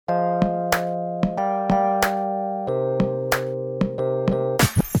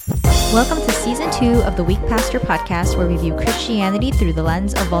Welcome to Season 2 of the Weak Pastor Podcast, where we view Christianity through the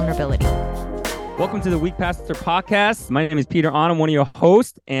lens of vulnerability. Welcome to the Weak Pastor Podcast. My name is Peter Ahn. I'm one of your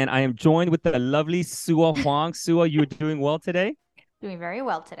hosts, and I am joined with the lovely Sua Huang. Sua, you're doing well today? Doing very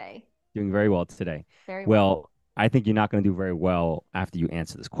well today. Doing very well today. Very well. I think you're not going to do very well after you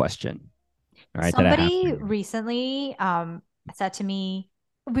answer this question. All right, somebody recently said to me,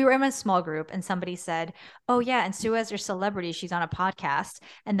 we were in a small group and somebody said, oh yeah, and Sue as your celebrity, she's on a podcast.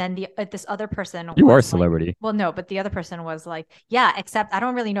 And then this other person you are a celebrity. Like, well, no, but the other person was like, yeah, except I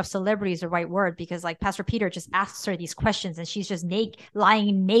don't really know if celebrity is the right word, because like Pastor Peter just asks her these questions and she's just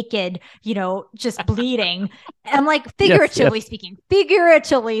lying naked, just bleeding. I'm like, figuratively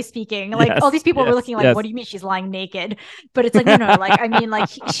speaking, like all these people were looking like, what do you mean she's lying naked? But it's like, no, like, I mean, like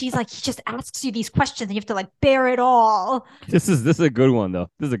she's like, he just asks you these questions and you have to like bear it all. This is a good one though.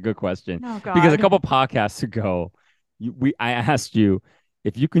 This is a good question. Oh, God. Because a couple podcasts ago, I asked you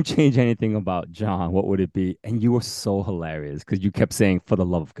if you can change anything about John, what would it be? And you were so hilarious because you kept saying, "For the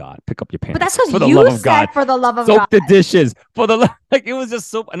love of God, pick up your pants." But that's because you said, "For the love of God, soak the dishes." For the like, it was just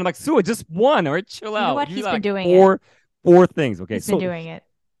so. And I'm like, Sue, just one, or chill out. You know what? He's been doing four things. Okay, he's been doing it.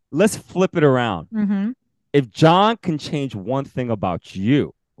 Let's flip it around. Mm-hmm. If John can change one thing about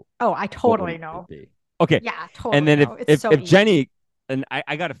you, oh, I totally know. Okay, yeah, totally. And then if Jenny. And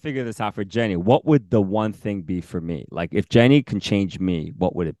I got to figure this out for Jenny. What would the one thing be for me? Like, if Jenny can change me,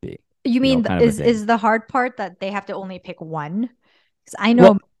 what would it be? You mean is the hard part that they have to only pick one? Because I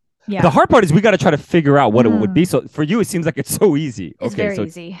know, the hard part is we got to try to figure out what it would be. So for you, it seems like it's so easy. It's very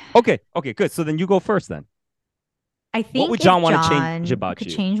easy. Okay, good. So then you go first then. I think what would John want to change about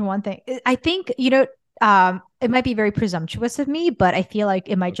you? Change one thing. I think, it might be very presumptuous of me, but I feel like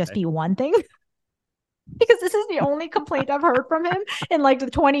it might just be one thing. Because this is the only complaint I've heard from him in like the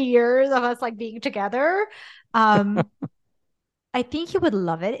 20 years of us like being together. I think he would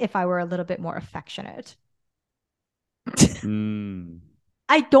love it if I were a little bit more affectionate.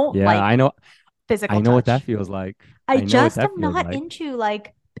 I don't I know physical I know touch. What that feels like. I just am not into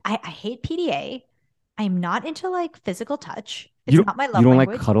like I hate PDA. I'm not into like physical touch. It's not my love language. You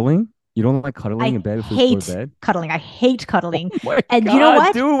don't like cuddling? You don't like cuddling in bed before you go to bed? Cuddling. I hate cuddling. Oh my and God, you know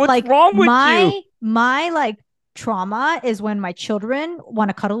what? Dude, what's wrong with you? My like trauma is when my children want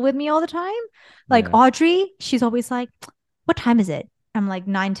to cuddle with me all the time. Like Audrey, she's always like, what time is it? I'm like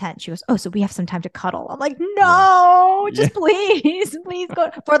 9:10. She goes, oh, so we have some time to cuddle. I'm like, no, just please go.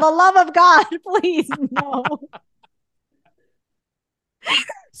 For the love of God, please, no.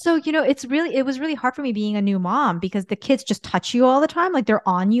 So, it was really hard for me being a new mom because the kids just touch you all the time. Like they're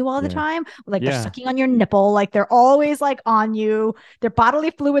on you all the time. Like they're sucking on your nipple. Like they're always like on you. Their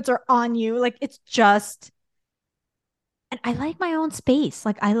bodily fluids are on you. Like it's just, and I like my own space.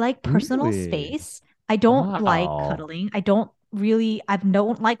 Like I like personal space. I don't like cuddling. I don't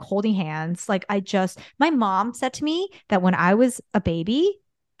like holding hands. Like my mom said to me that when I was a baby,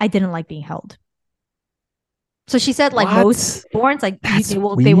 I didn't like being held. So she said, like most newborns, like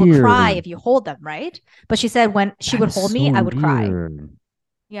they will cry if you hold them, right? But she said when she would hold me, I would cry.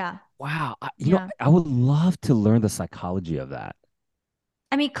 Yeah. Wow. I would love to learn the psychology of that.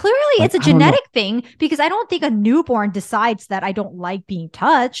 I mean, clearly it's a genetic thing because I don't think a newborn decides that I don't like being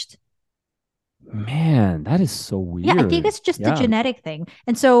touched. Man, that is so weird. Yeah, I think it's just a genetic thing.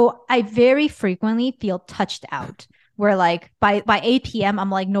 And so I very frequently feel touched out. Where like by 8 p.m. I'm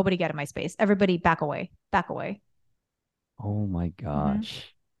like, nobody get in my space. Everybody back away. Oh my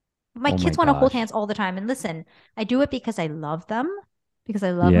gosh. Mm-hmm. My kids want to hold hands all the time. And listen, I do it because I love them, because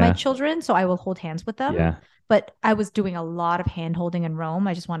I love my children. So I will hold hands with them. Yeah. But I was doing a lot of hand holding in Rome.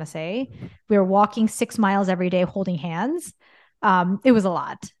 I just want to say we were walking 6 miles every day holding hands. It was a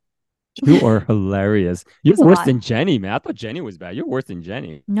lot. You are hilarious. You're worse than Jenny, man. I thought Jenny was bad. You're worse than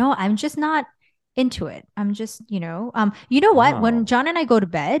Jenny. No, I'm just not into it. I'm just, you know what? When John and I go to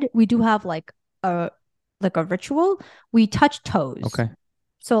bed, we do have like a ritual. We touch toes. Okay.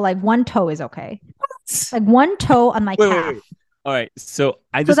 So like one toe is okay. What? Like one toe on my calf. Wait. All right. So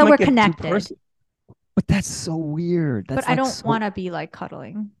so that we're connected. But that's so weird. But I don't want to be like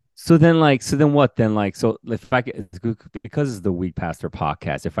cuddling. So then what? Then so if I can, because it's the Weak Pastor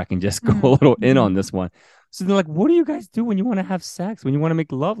podcast, if I can just go a little in on this one. So then what do you guys do when you want to have sex? When you want to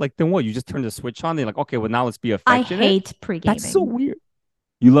make love? Like then what? You just turn the switch on. They're like, okay, well now let's be affectionate. I hate pre-gaming. That's so weird.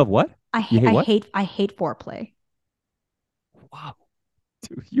 You love what? I hate foreplay. Wow.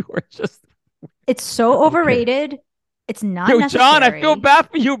 Dude, you are just... It's so overrated. It's not necessary. John, I feel bad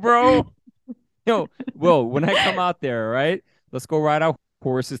for you, bro. Well, when I come out there, right? Let's go ride our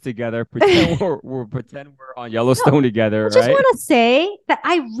courses together, pretend we're on No, Yellowstone I together, just right? want to say that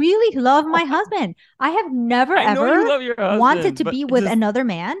I really love my husband. I have never I know ever you love your wanted husband, to but be I with just another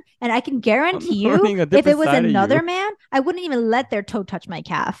man. And I can I'm guarantee you, learning a if it different was side of another you. man, I wouldn't even let their toe touch my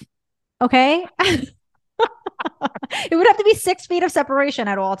calf. Okay. It would have to be 6 feet of separation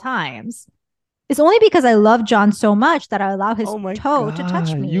at all times. It's only because I love John so much that I allow his Oh my toe to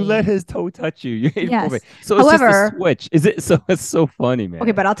touch God. You let me. his toe touch you. You hate for me. Yes. So it's just a However, switch. Is it so it's so funny,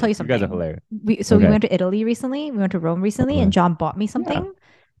 okay, man. but I'll tell you You guys are something. hilarious. We Okay. went to Italy recently. We went to Rome recently, and Okay. John bought me Yeah. something.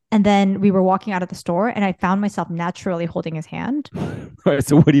 And then we were walking out of the store, and I found myself naturally holding his hand. All right.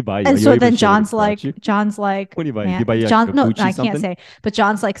 So what do you buy you? Are And you so able to then share what he bought you? John's like, What do you buy you? Do man, you buy you like John, a no, Gucci I can't something? say, but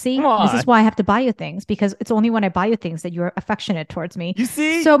John's like, Come see, this is on. why I have to buy you things because it's only when I buy you things that you're affectionate towards me. You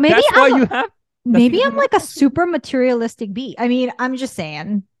see? So That's why you have that's maybe because you're I'm more like a affectionate. super materialistic bee. I mean, I'm just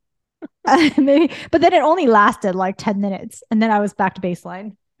saying. Maybe, but then it only lasted like 10 minutes and then I was back to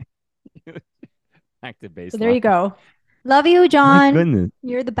baseline. Active So there you baseline. go. Love you, My John. goodness.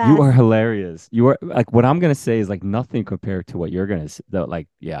 You're the You are best. hilarious. You are like what I'm gonna say is like nothing compared to what you're gonna say. Like,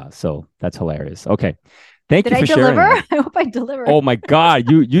 yeah, so that's hilarious. Okay. Thank Did you I for sharing deliver? that. I hope I delivered. Oh my God,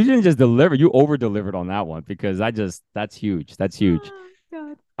 you didn't just deliver, you over delivered on that one because I just that's huge. That's huge. Oh,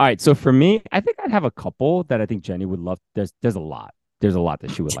 God. All right, so for me, I think I'd have a couple that I think Jenny would love. There's a lot. There's a lot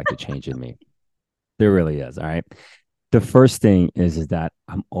that she would like to change in me. There really is. All right. The first thing is that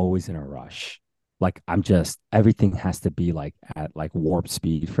I'm always in a rush. Like I'm just everything has to be like at like warp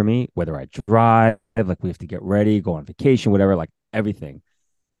speed for me, whether I drive, like we have to get ready, go on vacation, whatever, like everything.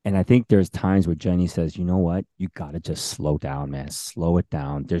 And I think there's times where Jenny says, you know what? You got to just slow down, man. Slow it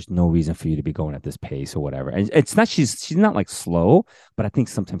down. There's no reason for you to be going at this pace or whatever. And it's not, she's not like slow, but I think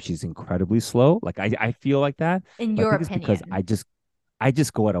sometimes she's incredibly slow. Like I feel like that. In But I your think it's because opinion. I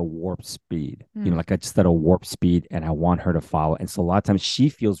just go at a warp speed, Mm. like I just at a warp speed and I want her to follow. And so a lot of times she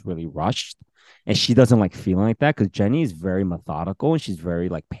feels really rushed and she doesn't like feeling like that because Jenny is very methodical and she's very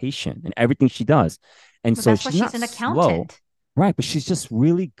like patient in everything she does. And Well, so that's why she's she's not an slow. accountant. Right, but she's just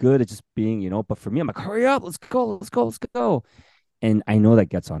really good at just being, but for me, I'm like, hurry up, let's go, let's go, let's go. And I know that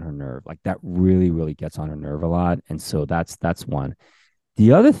gets on her nerve. Like that really, really gets on her nerve a lot. And so that's one.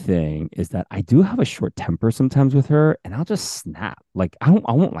 The other thing is that I do have a short temper sometimes with her, and I'll just snap. Like I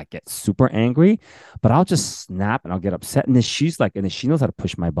won't like get super angry, but I'll just snap and I'll get upset. And then and then she knows how to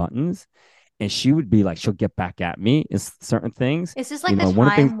push my buttons, and she would be like, she'll get back at me in certain things. Is this like the One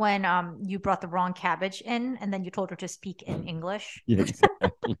of the things, time when you brought the wrong cabbage in and then you told her to speak in English? yeah,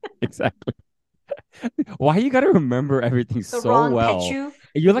 exactly, exactly. Why you got to remember everything The so wrong well? Pechu,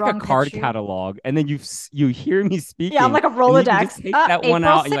 You're the like a wrong card Pechu. catalog, and then you hear me Yeah, I'm speaking, like a and then you can just Rolodex. take that one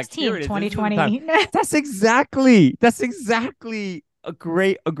out, and you're like, here 16th, it is. This is the time. 2020. That's exactly a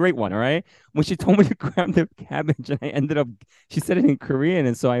great one. All right. When she told me to grab the cabbage, and I ended up, she said it in Korean,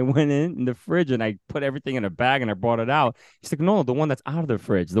 and so I went in the fridge and I put everything in a bag and I brought it out. She's like, no, the one that's out of the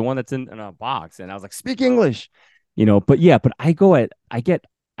fridge, the one that's in a box, and I was like, speak English, But yeah, but I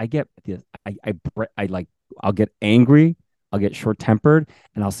get this. I like I'll get angry, I'll get short tempered,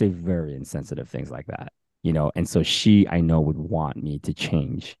 and I'll say very insensitive things like that. And so she I know would want me to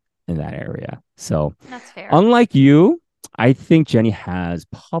change in that area. So That's fair. unlike you, I think Jenny has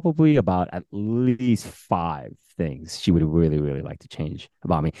probably about at least 5 things she would really, really like to change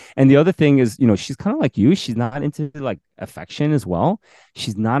about me. And the other thing is, she's kind of like you. She's not into like affection as well.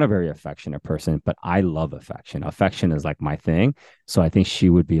 She's not a very affectionate person, but I love affection. Affection is like my thing. So I think she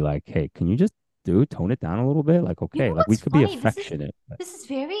would be like, hey, can you just tone it down a little bit? Like, You know okay, like we what's could be funny? affectionate. This is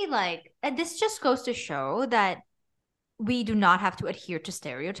very like, and this just goes to show that we do not have to adhere to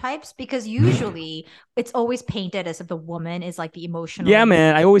stereotypes because usually it's always painted as if the woman is like the Yeah, emotionally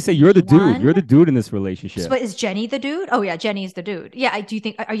man. I always say you're needy the dude. one. You're the dude in this So, relationship. but is Jenny the dude? Oh yeah, Jenny is the dude. Yeah, I do you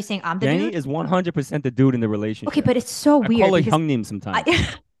think are you saying I'm the Jenny dude? is 100% the dude in the Okay, relationship. but it's so I weird call her because Hyungnim sometimes.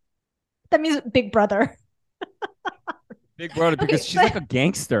 I that means big brother. Big brother, because Okay, she's like a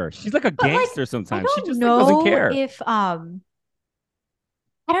gangster. She's like a but like gangster I sometimes. She don't just like doesn't know care. if I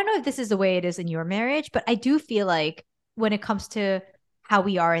don't know if this is the way it is in your marriage, but I do feel like when it comes to how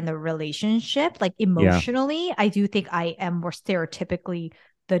we are in the relationship, like Yeah. emotionally, I do think I am more stereotypically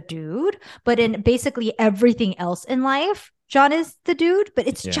the dude. But in basically everything else in life, John is the dude. But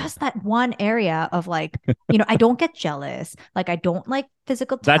it's Yeah. just that one area of like, I don't get jealous. Like, I don't like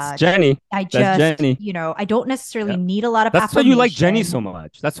physical That's touch. Jenny. I That's just, Jenny. I don't necessarily Yeah. need a lot of That's why you like Jenny so affirmation.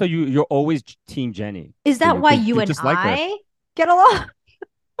 much. That's why you're always team Jenny. Is For that you, why because you you and just like her. I get along?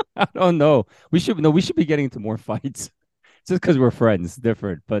 I don't know. We should be getting into more fights. Just because we're friends,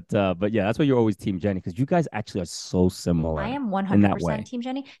 different. But yeah, that's why you're always team Jenny, because you guys actually are so I similar am in that 100% way. team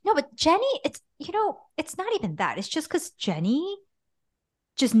Jenny. No, but Jenny, it's not even that. It's just because Jenny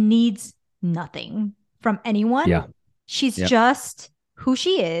just needs nothing from anyone. Yeah. She's Yep. just who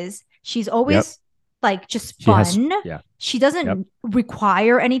she is. She's Yep. always like just She has. fun. Yeah. She Yep. doesn't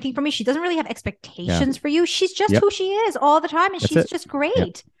require anything from me. She doesn't really have Yeah. expectations for you. She's just Yep. who she is all the time. And That's she's it. just Yep.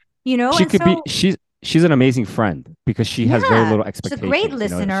 great, you know? She And could be. so, She's an amazing friend because she has very yeah, little she's a great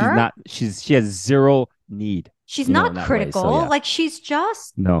expectations. She's listener. not. She has zero need. She's In not that way. So critical. yeah. Like she's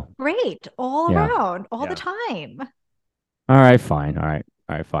just No. great all Yeah. around, all the Yeah. time. All right. Fine. All right.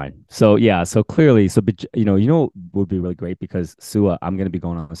 All right. Fine. So yeah. So clearly. So but would be really great because Sua, I'm gonna be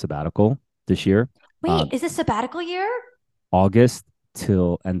going on a sabbatical this year. Wait, Um, is this sabbatical year? August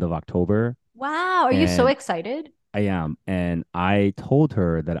till end of October. Wow. Are you so And excited? I am. And I told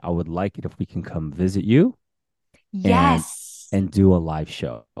her that I would like it if we can come visit you and Yes. do a live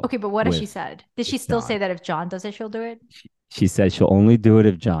show Okay, but what has she with said? Did she still say John. that if John does it, she'll do it? She said she'll only do it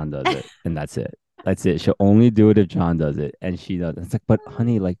if John does it, and that's it. That's it. She'll only do it if John does it, and she does. It's like, but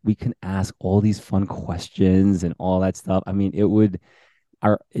honey, like we can ask all these fun questions and all that stuff. I mean,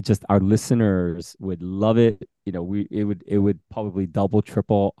 our listeners would love it. It would probably double,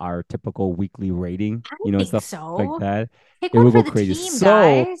 triple our typical weekly rating, I and think stuff like so. that. Take It one would for go the crazy. team, So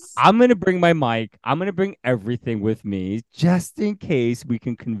guys. I'm gonna bring my mic. I'm gonna bring everything with me just in case we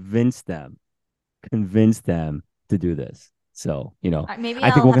can convince them to do this. So, Maybe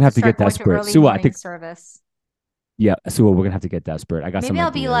I think I'll we're have gonna to have to start get going to desperate. early Sue, I morning think, service. yeah, Sue, we're gonna have to get desperate. I got some Maybe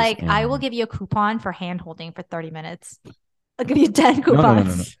I'll be ideas. like, I will And give you a coupon for hand holding for 30 minutes. I'll give you 10 no, no, no,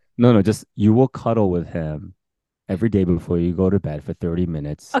 no, no, coupons. no, no. Just you will cuddle with him every day before you go to bed for 30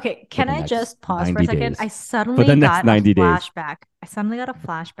 minutes Okay, for can the I next just pause for a 90 second? days. For the next 90 days. I suddenly got a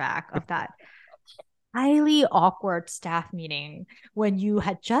flashback of that highly awkward staff meeting when you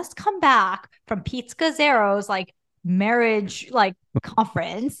had just come back from Pete Scazzero's like marriage like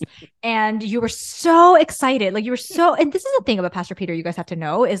conference and you were so excited, like you were so, and this is the thing about Pastor Peter you guys have to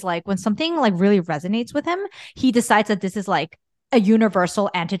know is like when something like really resonates with him, he decides that this is like a universal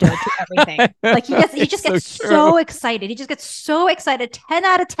antidote to everything. Like he It's just so gets true. so excited. He just gets so excited. 10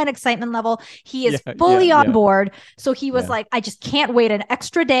 out of 10 excitement level. He Yeah, is yeah, fully on yeah, board. So he was yeah. like, I just can't wait an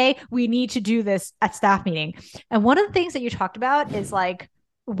extra day. We need to do this at staff meeting. And one of the things that you talked about is like,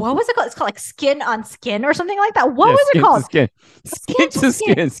 what was it called? It's called like skin on skin or something like that. What Yeah, was it skin to called? skin. Skin Skin to to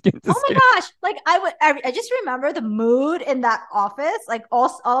skin. skin, skin to Oh my skin. gosh. Like I just remember the mood in that office, like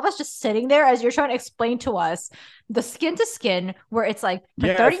all of us just sitting there as you're trying to explain to us the skin to skin, where it's like for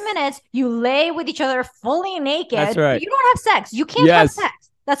 30 Yes, minutes, you lay with each other fully that's naked, but right. you don't have sex. You can't have Yes, sex.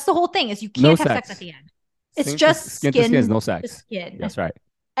 That's the whole thing is you no can't have sex at sex. the end. It's just Skin to skin is skin no to sex. skin. That's right.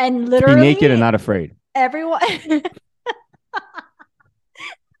 And To be naked and literally not afraid. everyone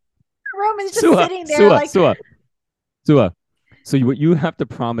Roman's just Sua, sitting there Sua, like, Sua, Sua. So what you have to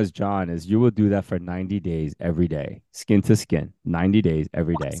promise John is you will do that for 90 days every day, skin to skin, 90 days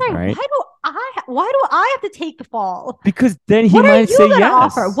every I'm day. sorry, All right. why do I have to take the fall? Because then he What are might say you gonna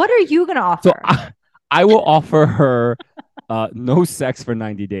offer? yes. What are you gonna So offer? I will offer her no sex for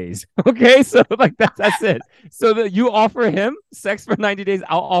 90 days. Okay. So like that's it. So that you offer him sex for 90 days.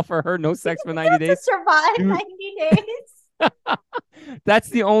 I'll offer her no sex for 90 To days. survive You 90 days. That's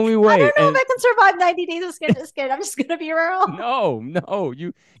the only I way. don't know if And I can survive 90 days of skin to skin. I'm just gonna be real. no,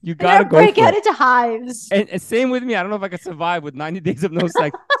 you I'm gotta gonna go break for out it. into hives. And same with me. I don't know if I could survive with 90 days of no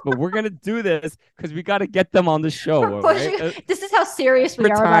sex, but we're gonna do this because we got to get them on the show. We're All right. pushing. This is how serious we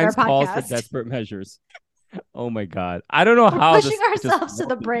Desperate are about our times calls for podcast. desperate measures. Oh my God. I don't know We're how pushing this just ourselves to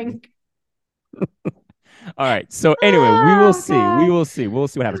the walked into this. brink. All right. So anyway, we will Oh see. We god. will see. We'll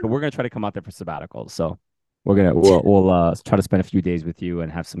see what happens. But we're gonna try to come out there for sabbatical. So we'll try to spend a few days with you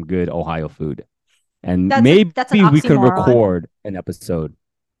and have some good Ohio food. And maybe That's an we can oxymoron. record an episode.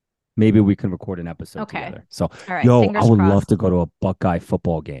 Maybe we can record an episode Okay. together. So, All right. yo, I Fingers would love crossed. to go to a Buckeye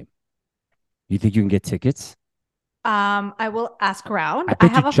football game. You think you can get tickets? I will ask around. I I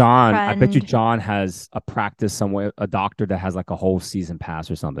bet you have a John. I bet you friend. John has a practice somewhere, a doctor that has like a whole season pass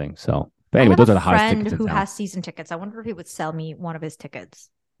or something. So, but I anyway, have a those are the hottest friend tickets in who town. has season tickets. I wonder if he would sell me one of his tickets.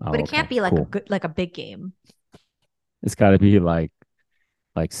 But Oh, it can't okay, be like a cool. good, like a big game. It's got to be like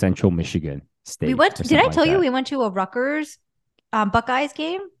Central Michigan We State went. or Did I something like tell you that. we went to a Rutgers Buckeyes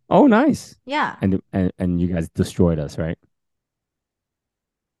game? Oh, nice. Yeah. And you guys destroyed us, right?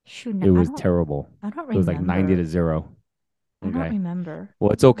 Shoot, It I was don't. terrible. I don't It was like 90 to remember. 0. I don't Okay. remember.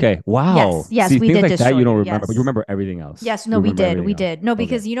 Well, it's okay. Yes, Wow. yes, See, we things did like that destroy you you. don't remember, but you Yes. remember everything else. Yes, no, You we remember did. We everything else. did. No, Okay.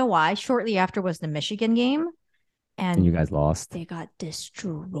 because you know why? Shortly after was the Michigan game, And you and guys lost. they got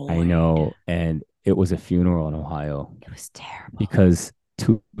I destroyed. know. And it was a funeral in Ohio It was terrible. because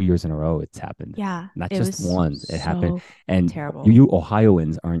 2 years in a row it's happened. Yeah, Not it just was one, it happened. so And terrible. you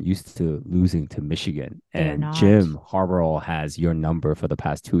Ohioans aren't used to losing to Michigan. They are And not. Jim Harbaugh has your number for the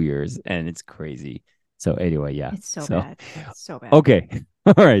past 2 years, and it's crazy. So anyway, yeah. It's so So bad. So bad. okay.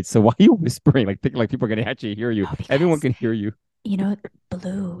 All right. So why are you whispering? Like think like people are gonna actually hear you. Oh, Everyone because can hear you. you know,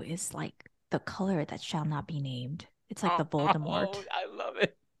 blue is like the color that shall not be named. It's like the Oh, Voldemort. I love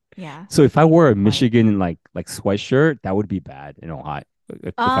it. Yeah. So if I Be wore very a quiet. Michigan like sweatshirt, that would be bad in Ohio.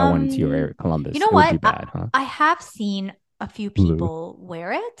 If I went into your Um, area, you Columbus, know it would what? be bad, huh? I have seen a few Blue. people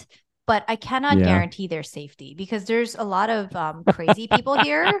wear it, but I cannot Yeah. guarantee their safety because there's a lot of crazy people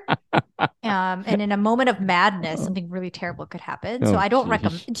here. And in a moment of madness, Oh, something really terrible could happen. So oh, I don't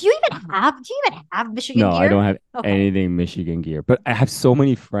recommend. geez. Do you even have Michigan No, I gear? don't have Okay. anything Michigan gear, but I have so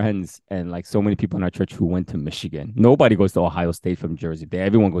many friends and like so many people in our church who went to Michigan. Nobody goes to Ohio State from Jersey.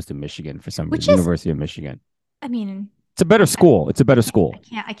 Everyone goes to Michigan for some Which reason. is, University of Michigan. I mean, It's a better I school. It's a I better can't I school.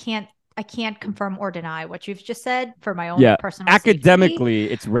 can't I can't I can't confirm or deny what you've just said for my own Yeah, personal safety. academically,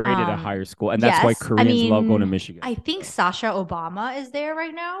 it's rated a Um, higher school, and that's why yes, I Koreans love going to mean, Michigan. I think So Sasha Obama is there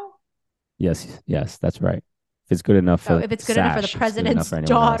right now. yes, yes, that's right. If it's good enough So for if it's good enough for the Sash, it's good enough president's for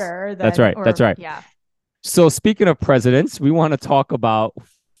anyone else. daughter, That's then right. That's or right. yeah. So speaking of presidents, we want to talk about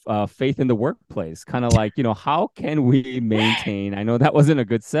faith in the workplace. Kind of like, how can we maintain? I know that wasn't a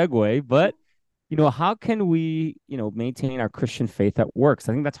good segue, but how can we, maintain our Christian faith at work?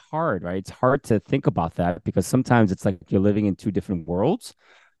 So I think that's hard, right? It's hard to think about that because sometimes it's like you're living in two different worlds.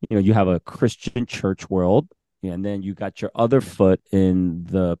 You have a Christian church world, and then you got your other foot in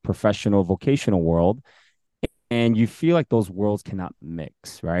the professional vocational world, and you feel like those worlds cannot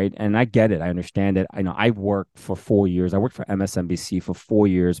mix, right? And I get it. I understand it. I know I worked for 4 years. I worked for MSNBC for 4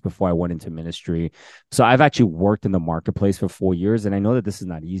 years before I went into ministry. So I've actually worked in the marketplace for 4 years, and I know that this is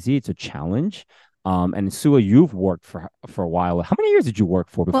not easy. It's a challenge. And Sua, you've worked for a while. How many years did you work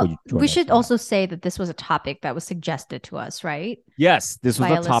for before you Well, we joined should SEI? also say that this was a topic that was suggested to us, right? Yes, this was By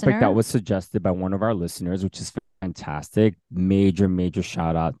a a topic that listener. was suggested by one of our listeners, which is fantastic. Major, major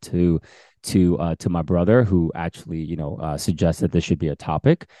shout out to my brother who actually suggested this should be a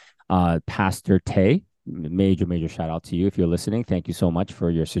topic. Pastor Tay, major, major shout out to you if you're listening. Thank you so much for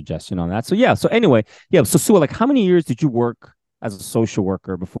your suggestion on that. So yeah, so anyway, yeah. So Sue, like, how many years did you work as a social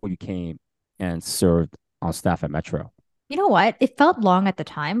worker before you came and served on staff at Metro? You know what? It felt long at the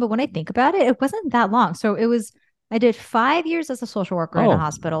time, but when I think about it, it wasn't that long. So I did 5 years as a social worker in a Oh,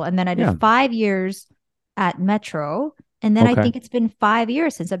 hospital, and then I did yeah. 5 years at Metro. And then I Okay. think it's been 5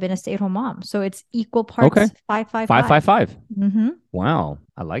 years since I've been a stay-at-home mom. So it's equal Okay. parts five, five, Five, five. five, five. Mm-hmm. Wow,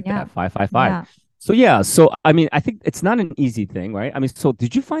 I like Yeah. that. 555. Yeah. So yeah, so I mean, I think it's not an easy thing, right? I mean, so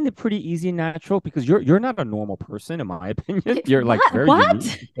did you find it pretty easy and natural? Because you're not a normal person, in my opinion. You're like What? very unique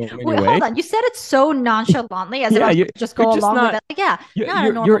What? in so many Wait, hold ways. on. You said it so nonchalantly as if I Yeah, was you gonna just you're go just along with not it. Like, yeah, you're not a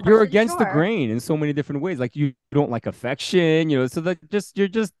you're normal you're you're person, against the sure. grain in so many different ways. Like you don't like affection, so that just you're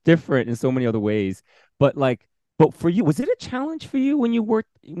just different in so many other ways. But like, but for you, was it a challenge for you when you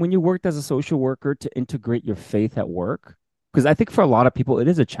worked as a social worker to integrate your faith at work? Because I think for a lot of people it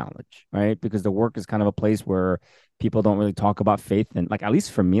is a challenge, right? Because the work is kind of a place where people don't really talk about faith, and like at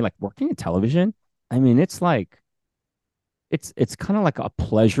least for me, like working in television, I mean, it's like it's kind of like a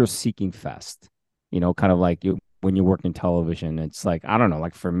pleasure seeking fest, kind of like when you work in television. It's like, I don't know,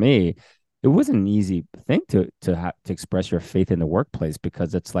 like for me, it wasn't an easy thing to express your faith in the workplace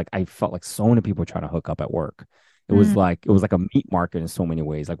because it's like I felt like so many people were trying to hook up at work. It was like a meat market in so many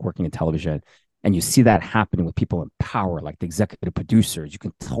ways, like working in television. And you see that happening with people in power, like the executive producers. You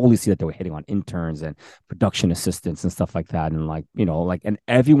can totally see that they were hitting on interns and production assistants and stuff like that. And and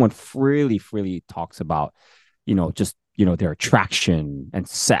everyone freely, freely talks about, just their attraction and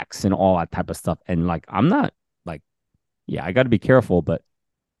sex and all that type of stuff. And like I'm not like, yeah, I got to be careful, but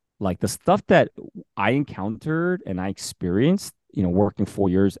like the stuff that I encountered and I experienced, working 4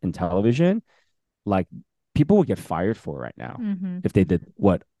 years in television, like people would get fired for right now Mm-hmm. if they did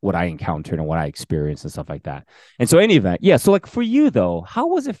what I encountered and what I experienced and stuff like that. And so any event, yeah. So like for you though, how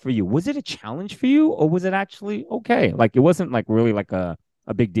was it for you? Was it a challenge for you, or was it actually okay? Like it wasn't like really like a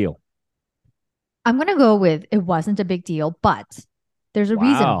big deal. I'm gonna go with it wasn't a big deal, but there's a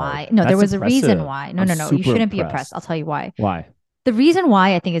reason Wow, why. No, there that's was a reason impressive. why. No, I'm no, no. You super shouldn't be oppressed. I'll impressed. tell you why. Why? The reason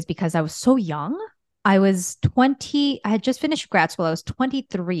why I think is because I was so young. I was 20. I had just finished grad school. I was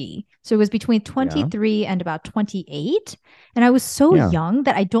 23. So it was between Yeah. 23 and about 28. And I was so Yeah. young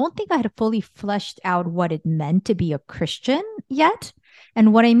that I don't think I had fully fleshed out what it meant to be a Christian yet.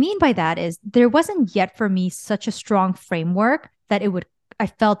 And what I mean by that is there wasn't yet for me such a strong framework that I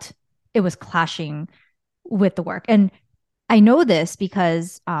felt it was clashing with the work. And I know this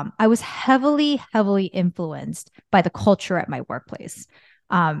because I was heavily influenced by the culture at my workplace.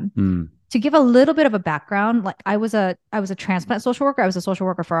 Um, Mm, to give a little bit of a background, like I was a transplant social worker. I was a social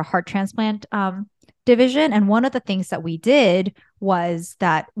worker for a heart transplant division, and one of the things that we did was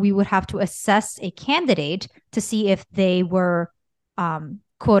that we would have to assess a candidate to see if they were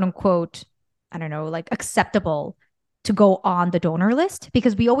quote unquote, I don't know, like acceptable to go on the donor list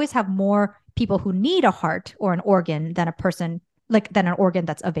because we always have more people who need a heart or an organ than a person like than an organ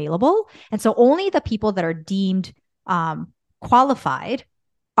that's available. And so only the people that are deemed qualified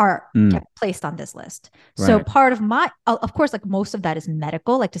are mm, get placed on this list. So right. part of my, of course, like most of that is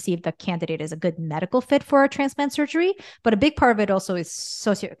medical, like to see if the candidate is a good medical fit for a transplant surgery. But a big part of it also is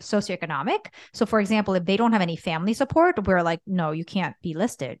socioeconomic. So for example, if they don't have any family support, we're like, no, you can't be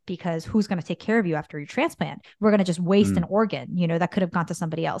listed because who's going to take care of you after you transplant? We're going to just waste an Mm, organ, that could have gone to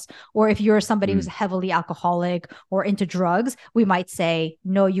somebody else. Or if you're somebody who's mm, heavily alcoholic or into drugs, we might say,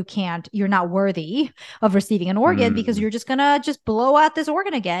 no, you can't, you're not worthy of receiving an organ because mm. you're just gonna just blow out this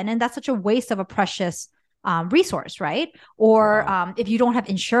organ again, and that's such a waste of a precious resource, right? Or Wow. if you don't have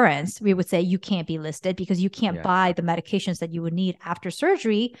insurance, we would say you can't be listed because you can't Yeah. buy the medications that you would need after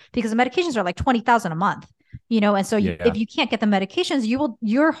surgery because the medications are like 20,000 a month. And so if Yeah. you can't get the medications,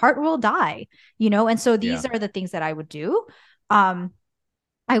 your heart will die. And so Yeah. these are the things that I would do. Um,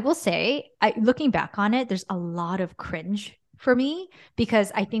 I will say, looking back on it, there's a lot of cringe for me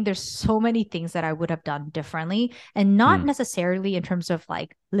because I think there's so many things that I would have done differently, and not Mm, necessarily in terms of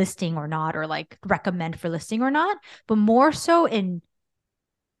like listing or not, or like recommend for listing or not, but more so in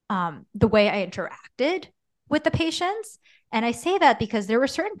the way I interacted with the patients. And I say that because there were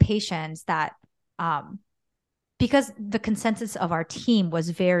certain patients that, um, because the consensus of our team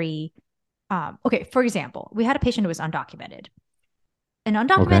was very, okay, for example, we had a patient who was undocumented. An okay.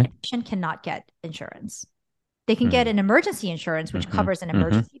 undocumented patient cannot get insurance. They can get Mm, an emergency insurance, which mm-hmm, covers an mm-hmm,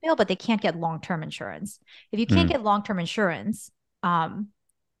 emergency bill, but they can't get long-term insurance. If you can't mm. get long-term insurance, um,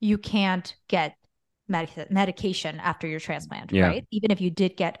 you can't get medication after your transplant, Yeah. right? Even if you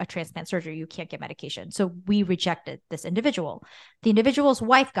did get a transplant surgery, you can't get medication. So we rejected this individual. The individual's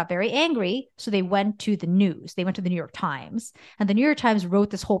wife got very angry, so they went to the news. They went to the New York Times, and the New York Times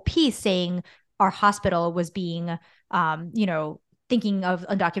wrote this whole piece saying our hospital was being, thinking of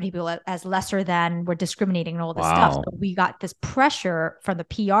undocumented people as lesser than, we're discriminating and all this stuff. Wow. So we got this pressure from the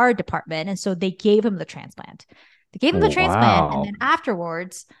PR department. And so they gave him the transplant. They gave him the transplant. And Wow. then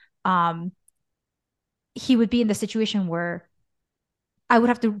afterwards, um, he would be in the situation where I would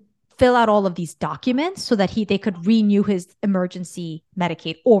have to fill out all of these documents so that they could renew his emergency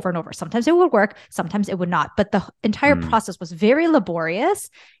Medicaid over and over. Sometimes it would work, sometimes it would not. But the entire Mm, process was very laborious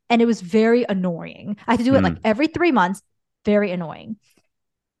and it was very annoying. I had to do it like mm. every 3 months, very annoying.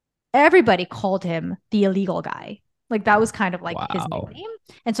 Everybody called him the illegal guy. Like that was kind of like his Wow. nickname.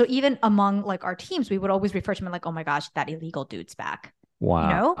 And so even among like our teams, we would always refer to him like, oh my gosh, that illegal dude's back, you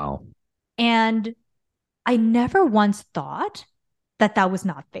know? Wow. And I never once thought that that was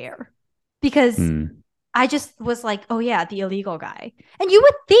not fair because Mm, I just was like, oh yeah, the illegal guy. And you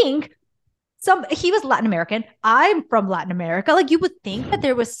would think he was Latin American. I'm from Latin America. Like you would think that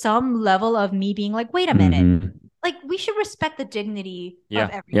there was some level of me being like, wait a minute, mm-hmm. like we should respect the dignity of Yeah.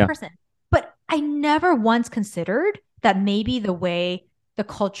 every Yeah. person. But I never once considered that maybe the way the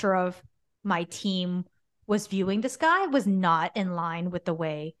culture of my team was viewing this guy was not in line with the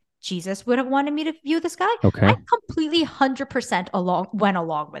way Jesus would have wanted me to view this guy. I Okay. completely 100% went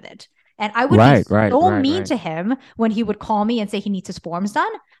along with it. And I would be Right. Right. so Right. mean Right. to him when he would call me and say he needs his forms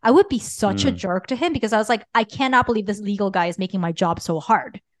done. I would be such a Mm, jerk to him because I was like, I cannot believe this legal guy is making my job so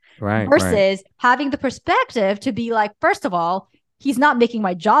hard right. Right. versus having the perspective to be like, first of all, he's not making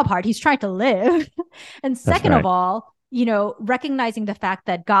my job hard. He's trying to live. And That's second of right. all, recognizing the fact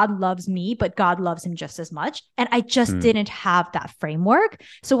that God loves me, but God loves him just as much. And I just Mm, didn't have that framework.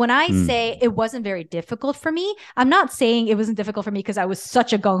 So when I say mm. it wasn't very difficult for me, I'm not saying it wasn't difficult for me because I was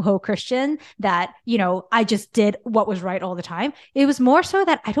such a gung ho Christian that, I just did what was right all the time. It was more so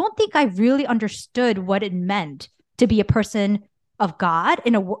that I don't think I really understood what it meant to be a person of God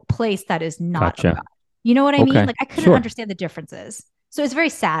in a place that is not of Gotcha. God. You know what I mean? Okay. Like I couldn't Sure. understand the differences. So it's very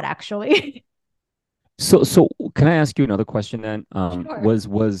sad, actually. So can I ask you another question then? Sure.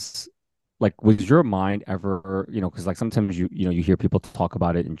 Was your mind ever, because like sometimes you hear people talk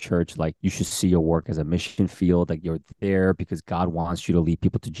about it in church, like you should see your work as a mission field, like you're there because God wants you to lead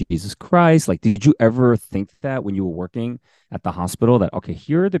people to Jesus Christ. Like, did you ever think that when you were working at the hospital that, okay,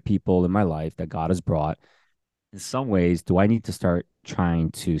 here are the people in my life that God has brought? In some ways, do I need to start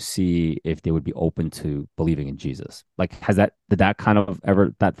trying to see if they would be open to believing in Jesus? Like, did that kind of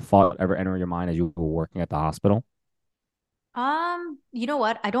ever, that thought ever enter your mind as you were working at the hospital? You know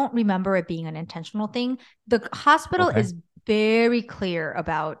what? I don't remember it being an intentional thing. The hospital Okay. is very clear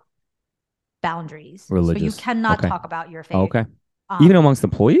about boundaries. So you Religious. cannot Okay. talk about your faith. Okay. Even Um, amongst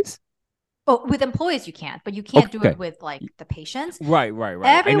employees? oh, with employees you can't, but you can't do it Okay. with like the patients. Right, right,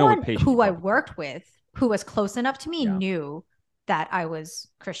 right. I know with Everyone patients you who I probably can't. worked with who was close enough to me Yeah. knew that I was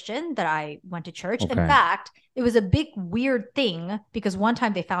Christian, that I went to church. In Okay. fact, it was a big weird thing because one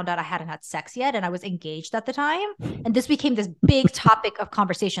time they found out I hadn't had sex yet and I was engaged at the time. And this became this big topic of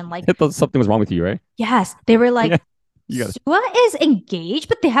conversation. Like, I thought something was wrong with you, right? yes, they were like, Yeah. You got it. Sua is engaged,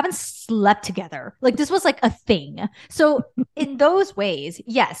 but they haven't slept together. Like this was like a thing. So in those ways,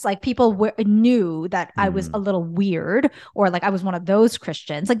 yes, like people knew that I was a Mm, little weird or like I was one of those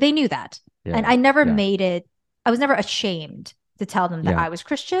Christians. Like they knew that. And yeah. I never Yeah. made it, I was never ashamed to tell them that Yeah. I was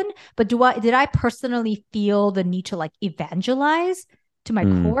Christian. But did I personally feel the need to like evangelize to my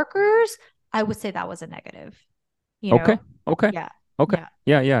Mm. coworkers? I would say that was a negative, you Okay. know? Okay. Yeah. Okay.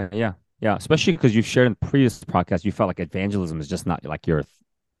 Yeah. Yeah. Yeah. Yeah. Yeah. Especially because you've shared in previous podcasts, you felt like evangelism is just not like your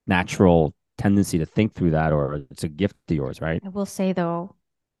natural tendency to think through that, or it's a gift of yours, right? I will say though,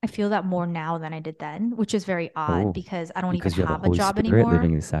 I feel that more now than I did then, which is very odd Oh, because I don't even because you have the have a Holy job Spirit anymore.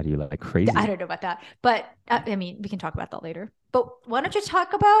 living inside of you like I crazy. don't know about that, but I mean, we can talk about that later. But why don't you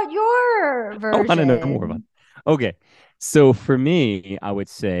talk about your I want to know more about version? it. Okay. So for me, I would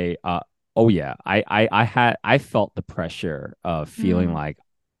say, oh yeah, I felt the pressure of feeling Mm, like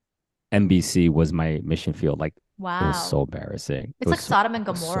NBC was my mission field. Like it was so wow. embarrassing. It's like Sodom and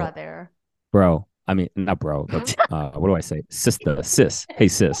It was Gomorrah so there. bro. I mean, not bro, but what do I say? Sister, sis. Hey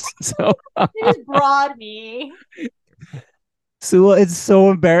sis. So You just brought me. so it's so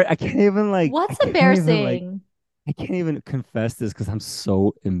embarrassing. What's embarrassing? I can't even confess this because I'm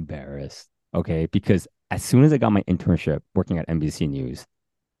so embarrassed. Okay. Because as soon as I got my internship working at NBC News,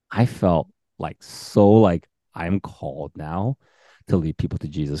 I felt like so like I'm called now to lead people to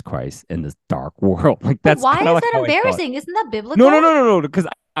Jesus Christ in this dark world. Like But that's why kind of is like that how I thought. embarrassing? Isn't that No, no, biblical? no, no, no, because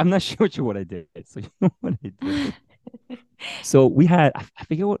I'm not sure what I did. So you know what I did? So we had I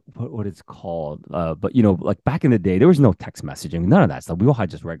forget what it's called, but you know, like back in the day, there was no text messaging, none of that stuff. We all had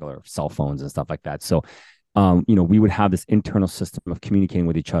just regular cell phones and stuff like that. So, you know, we would have this internal system of communicating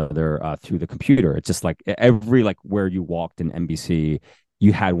with each other through the computer. It's just like every like where you walked in NBC,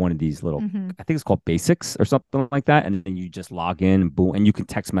 you had one of these little, Mm-hmm. I think it's called Basics or something like that, and then you just log in, boom, and you can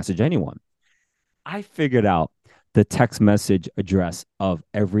text message anyone. I figured out the text message address of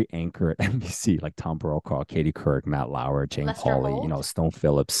every anchor at NBC, like Tom Brokaw, Katie Couric, Matt Lauer, Jane Lester Pauley, you know, Holt. Stone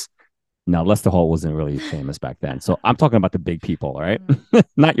Phillips. Now, Lester Holt wasn't really famous back then. So I'm talking about the big people, all right? Mm.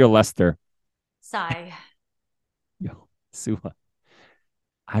 Not your Lester. Sigh. Yo, Sua.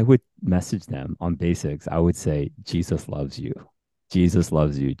 I would message them on basics. I would say, Jesus loves you. Jesus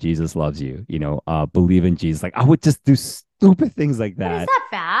loves you. Jesus loves you. You know, believe in Jesus. Like I would just do stupid things like But is that, that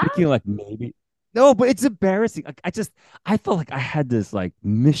bad? thinking like maybe no, but it's embarrassing. Like I felt like I had this like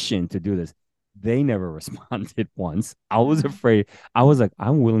mission to do this. They never responded once. I was Mm. afraid. I was like,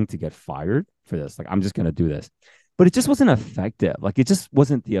 I'm willing to get fired for this. Like I'm just gonna do this. But it just wasn't effective. Like it just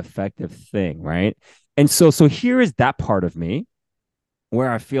wasn't the effective thing, right? And so here is that part of me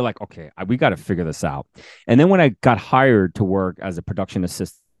where I feel like, okay, we got to figure this out. And then when I got hired to work as a production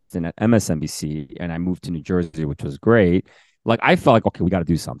assistant at MSNBC and I moved to New Jersey, which was great, like I felt like, okay, we got to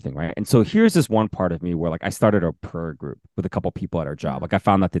do something, right? And so here's this one part of me where like I started a prayer group with a couple people at our job. Mm. Like I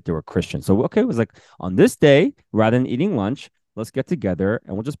found out that they were Christian. So, okay, it was like on this day, rather than eating lunch, let's get together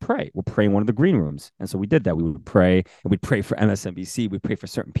and we'll just pray. We'll pray in one of the green rooms. And so we did that. We would pray and we'd pray for MSNBC. We'd pray for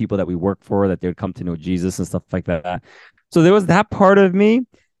certain people that we work for that they would come to know Jesus and stuff like that. So there was that part of me.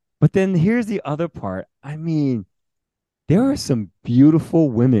 But then here's the other part. I mean, there are some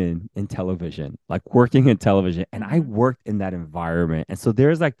beautiful women in television, like working in television, and I Mm-hmm. worked in that environment. And so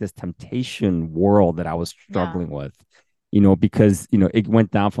there's like this temptation world that I was Yeah. struggling with, you know, because, you know, it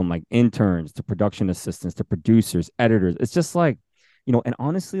went down from like interns to production assistants to producers, editors. It's just like, you know, and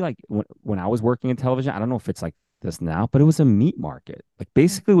honestly, like when I was working in television, I don't know if it's like this now, but it was a meat market. Like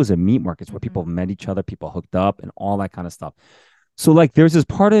basically, it was a meat market where Mm-hmm. people met each other, people hooked up, and all that kind of stuff. So like there's this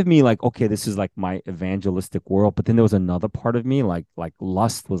part of me like, okay, this is like my evangelistic world, but then there was another part of me like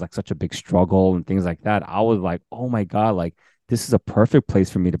lust was like such a big struggle and things like that. I was like, oh my God, like this is a perfect place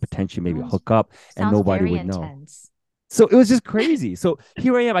for me to potentially maybe Sounds hook up and sounds nobody very would know. intense. So it was just crazy. So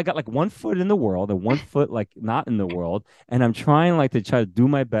here I am. I got like one foot in the world and one foot like not in the world. And I'm trying like to try to do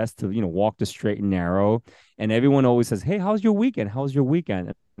my best to, you know, walk the straight and narrow. And everyone always says, hey, how's your weekend? How's your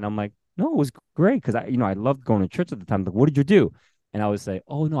weekend? And I'm like, no, it was great because I, you know, I loved going to church at the time. Like, what did you do? And I would say,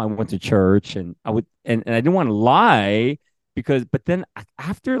 oh no, I went to church and I would and I didn't want to lie because but then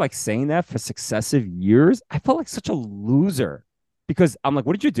after like saying that for successive years, I felt like such a loser because I'm like,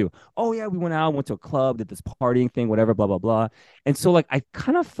 what did you do? Oh yeah, we went out, went to a club, did this partying thing, whatever, blah blah blah. And so like I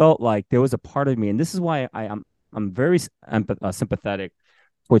kind of felt like there was a part of me, and this is why I'm very sympathetic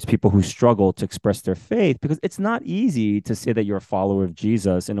towards people who struggle to express their faith because it's not easy to say that you're a follower of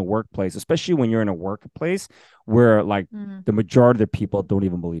Jesus in a workplace, especially when you're in a workplace where like Mm. the majority of the people don't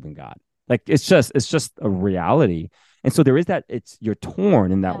even believe in God. Like it's just a reality. And so there is that it's you're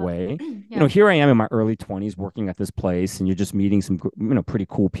torn in that Yeah. way. Yeah. Here I am in my early 20s working at this place and you're just meeting some pretty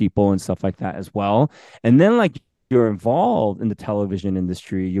cool people and stuff like that as well. And then like you're involved in the television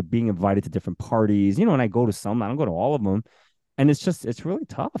industry, you're being invited to different parties, and I go to some, I don't go to all of them, and it's really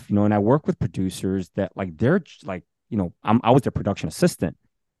tough, and I work with producers that like they're like, I was their production assistant,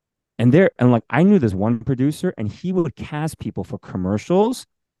 and like I knew this one producer and he would cast people for commercials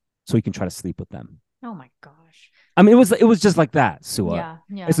so he can try to sleep with them. Oh my gosh. I mean, it was just like that, Sua. Yeah.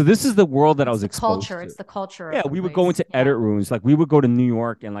 And Yeah. so this is the world that I It's was the exposed culture. to. It's the culture Yeah, of the we would go place. into Yeah. edit rooms. Like we would go to New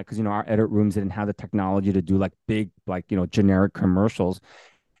York and like, because our edit rooms didn't have the technology to do like big, like, generic commercials.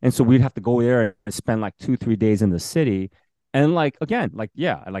 And so we'd have to go there and spend like 2, 3 days in the city. And like, again, like,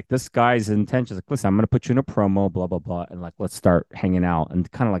 yeah, like this guy's intentions, like, listen, I'm going to put you in a promo, blah, blah, blah. And like, let's start hanging out. And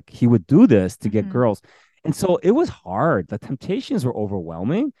kind of like he would do this to get Hmm. girls. And so it was hard. The temptations were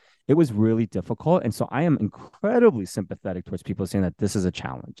overwhelming. It was really difficult. And so I am incredibly sympathetic towards people saying that this is a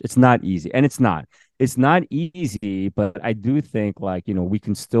challenge. It's not easy. And it's not. It's not easy, but I do think like, we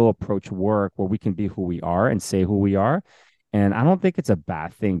can still approach work where we can be who we are and say who we are, and I don't think it's a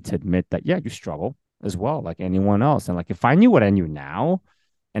bad thing to admit that, yeah, you struggle as well, like anyone else. And like, if I knew what I knew now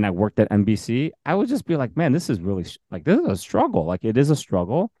and I worked at NBC, I would just be like, man, this is really like, this is a struggle. Like, it is a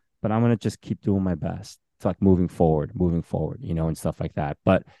struggle, but I'm going to just keep doing my best to like moving forward, and stuff like that.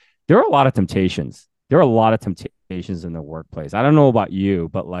 But there are a lot of temptations. There are a lot of temptations in the workplace. I don't know about you,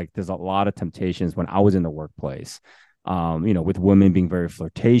 but like, there's a lot of temptations when I was in the workplace, with women being very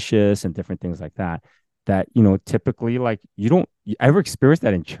flirtatious and different things like that typically like you ever experience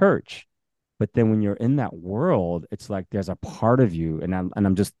that in church, but then when you're in that world, it's like there's a part of you, and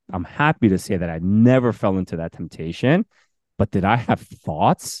I'm happy to say that I never fell into that temptation. But did I have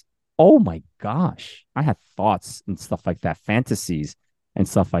thoughts? Oh my gosh, I had thoughts and stuff like that, fantasies and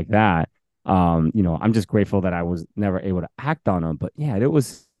stuff like that. I'm just grateful that I was never able to act on them. But yeah, it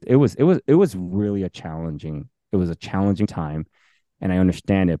was really a challenging time, and I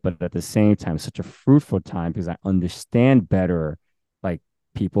understand it, but at the same time, such a fruitful time because I understand better like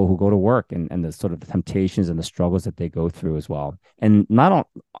people who go to work and the sort of the temptations and the struggles that they go through as well. And not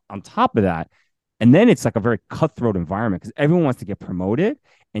on top of that, and then it's like a very cutthroat environment because everyone wants to get promoted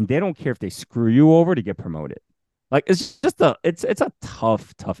and they don't care if they screw you over to get promoted. Like it's a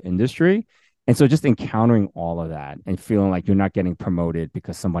tough industry. And so just encountering all of that and feeling like you're not getting promoted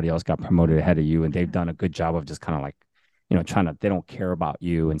because somebody else got promoted ahead of you and they've done a good job of just kind of like they don't care about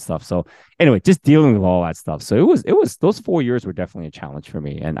you and stuff. So anyway, just dealing with all that stuff. So it was those 4 years were definitely a challenge for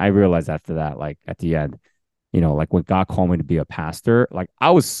me. And I realized after that, like at the end, like when God called me to be a pastor, like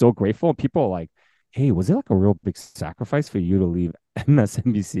I was so grateful. People are like, hey, was it like a real big sacrifice for you to leave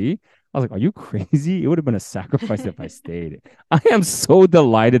MSNBC? I was like, are you crazy? It would have been a sacrifice if I stayed. I am so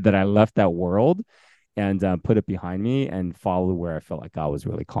delighted that I left that world and put it behind me and follow where I felt like God was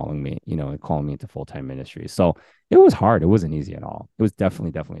really calling me, and calling me into full-time ministry. So it was hard. It wasn't easy at all. It was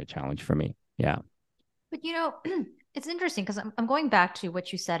definitely a challenge for me. Yeah. But it's interesting because I'm going back to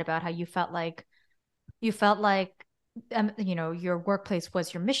what you said about how you felt like your workplace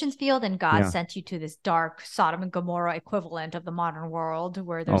was your missions field and God Yeah. sent you to this dark Sodom and Gomorrah equivalent of the modern world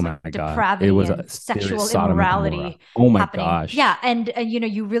where Oh there's like my God. It depravity was and it is sexual Sodom and Gomorrah. immorality Oh my happening. Yeah. gosh. And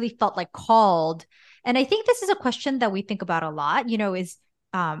you really felt like called. And I think this is a question that we think about a lot, is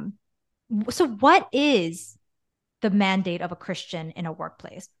um, so what is the mandate of a Christian in a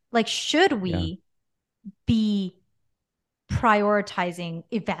workplace? Like, should Yeah. we be prioritizing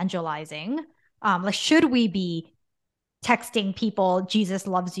evangelizing? Like, should we be texting people Jesus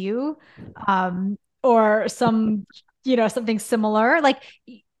loves you, or something similar? Like,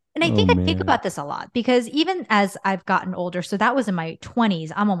 and I Oh think I think man. about this a lot because even as I've gotten older, so that was in my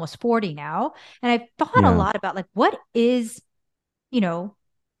 20s, I'm almost 40 now, and I've thought a Yeah. lot about like what is you know,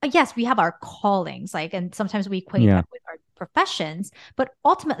 yes, we have our callings, like, and sometimes we equate Yeah. that with our professions, but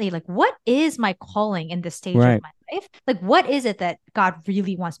ultimately, like, what is my calling in this stage of Right. my life? Like, what is it that God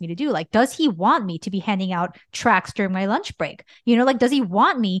really wants me to do? Like, does He want me to be handing out tracts during my lunch break? Like, does He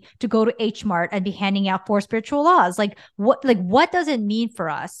want me to go to H Mart and be handing out four spiritual laws? What does it mean for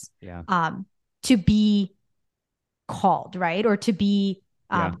us, Yeah. to be called, right? Or to be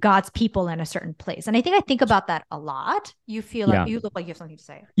Yeah. God's people in a certain place. And I think about that a lot. You feel like Yeah. you look like you have something to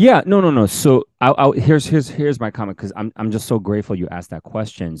say. Yeah, no, no, no. So here's my comment because I'm just so grateful you asked that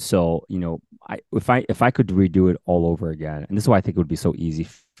question. So, if I could redo it all over again, and this is why I think it would be so easy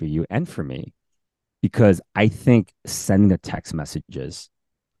for you and for me, because I think sending the text messages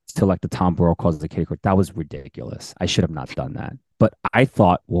to like the Tom Burrow calls the Katie Couric, that was ridiculous. I should have not done that. But I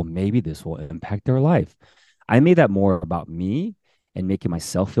thought, well, maybe this will impact their life. I made that more about me and making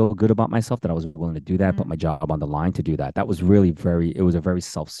myself feel good about myself that I was willing to do that, put Mm, my job on the line to do that. That was really it was a very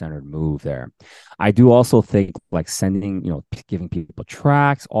self-centered move there. I do also think like sending, giving people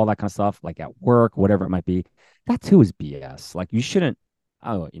tracks, all that kind of stuff, like at work, whatever it might be, that too is BS. Like you shouldn't,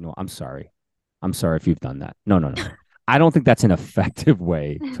 oh, I'm sorry. I'm sorry if you've done that. No, no, no. I don't think that's an effective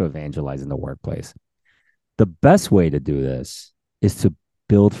way to evangelize in the workplace. The best way to do this is to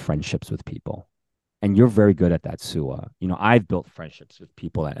build friendships with people. And you're very good at that, Sua. I've built friendships with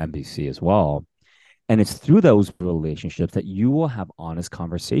people at NBC as well. And it's through those relationships that you will have honest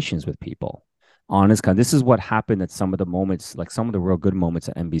conversations with people. This is what happened at some of the moments, like some of the real good moments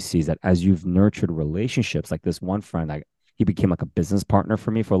at NBC, is that as you've nurtured relationships, like this one friend, he became like a business partner for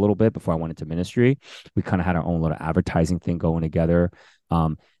me for a little bit before I went into ministry. We kind of had our own little advertising thing going together.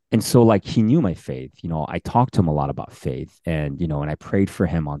 Um, and so like he knew my faith. I talked to him a lot about faith and I prayed for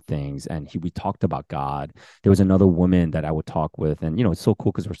him on things and we talked about God. There was another woman that I would talk with and it's so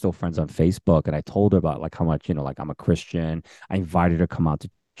cool because we're still friends on Facebook. And I told her about like how much, like I'm a Christian. I invited her to come out to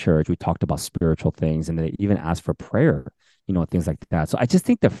church. We talked about spiritual things and they even asked for prayer, things like that. So I just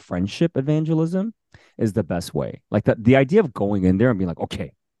think the friendship evangelism is the best way. Like the idea of going in there and being like,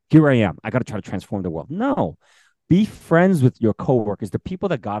 okay, here I am. I got to try to transform the world. No, be friends with your coworkers, the people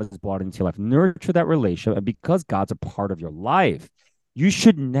that God has brought into your life. Nurture that relationship. And because God's a part of your life, you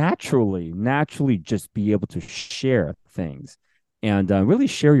should naturally just be able to share things and really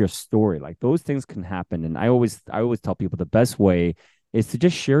share your story. Like those things can happen. And I always tell people the best way is to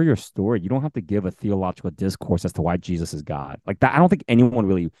just share your story. You don't have to give a theological discourse as to why Jesus is God. Like that, I don't think anyone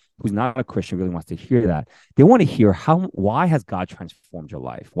really who's not a Christian really wants to hear that. They want to hear why has God transformed your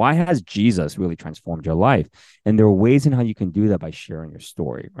life? Why has Jesus really transformed your life? And there are ways in how you can do that by sharing your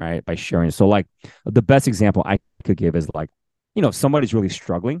story, right? By sharing. So like the best example I could give is like, if somebody's really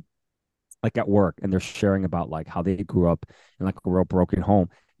struggling, like at work, and they're sharing about like how they grew up in like a real broken home,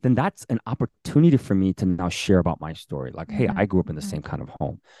 then that's an opportunity for me to now share about my story. Like, hey, mhm, I grew up in the mhm. same kind of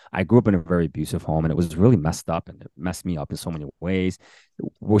home. I grew up in a very abusive home and it was really messed up and it messed me up in so many ways.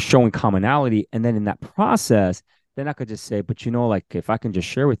 We're showing commonality. And then in that process, then I could just say, but like if I can just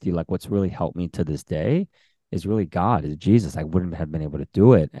share with you, like what's really helped me to this day is really God, is Jesus. I wouldn't have been able to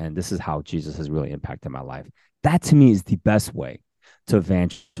do it. And this is how Jesus has really impacted my life. That to me is the best way to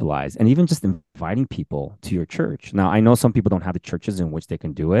evangelize and even just inviting people to your church. Now, I know some people don't have the churches in which they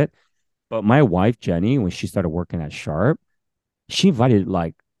can do it, but my wife, Jenny, when she started working at Sharp, she invited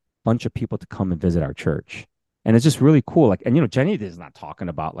like a bunch of people to come and visit our church. And it's just really cool. Like, and Jenny is not talking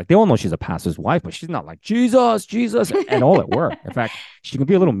about like they all know she's a pastor's wife, but she's not like Jesus, Jesus at all at work. In fact, she can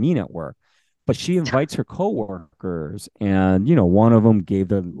be a little mean at work. But she invites her coworkers, and one of them gave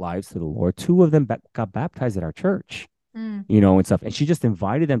their lives to the Lord. Two of them got baptized at our church Mm. and stuff. And she just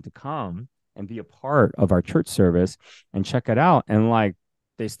invited them to come and be a part of our church service and check it out. And like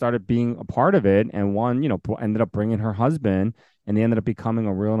they started being a part of it. And one, ended up bringing her husband and they ended up becoming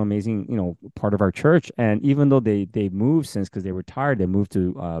a real amazing, part of our church. And even though they moved since because they retired, they moved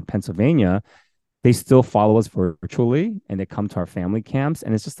to Pennsylvania. They still follow us virtually and they come to our family camps.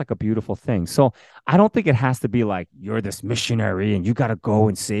 And it's just like a beautiful thing. So I don't think it has to be like you're this missionary and you got to go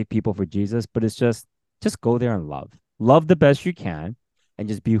and save people for Jesus, but it's just go there and love the best you can and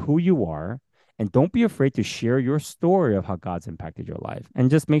just be who you are and don't be afraid to share your story of how God's impacted your life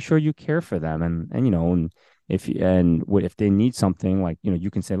and just make sure you care for them and if they need something like you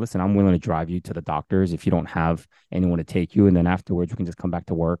can say listen, I'm willing to drive you to the doctors if you don't have anyone to take you and then afterwards you can just come back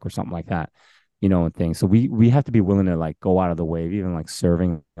to work or something like that and things. So we have to be willing to like go out of the way, even like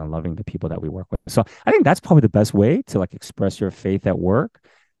serving and loving the people that we work with. So I think that's probably the best way to like express your faith at work.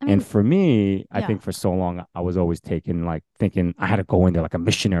 I And mean, for me, I yeah. think for so long I was always taken like thinking I had to go in there like a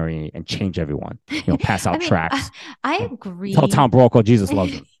missionary and change everyone, pass I out mean, tracts. I Tell Tom agree. Brokaw Jesus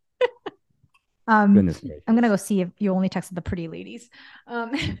loves him. um, Goodness I'm gonna gracious. go see if you only texted the pretty ladies.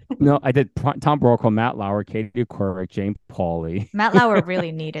 Um, No, I did Tom Brokaw, Matt Lauer, Katie Couric, Jane Pauley. Matt Lauer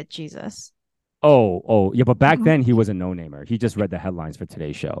really needed Jesus. Oh, yeah, but back then he was a no-namer. He just read the headlines for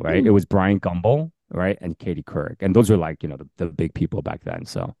today's show, right? It was Brian Gumbel, right, and Katie Couric, and those are like the big people back then.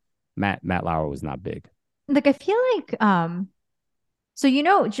 So Matt Lauer was not big. Like I feel like So,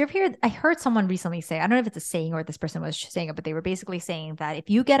 did you ever hear? I heard someone recently say, I don't know if it's a saying or this person was saying it, but they were basically saying that if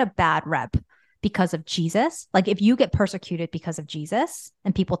you get a bad rep because of Jesus, like if you get persecuted because of Jesus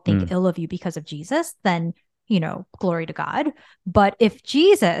and people think Mm. ill of you because of Jesus, then, glory to God. But if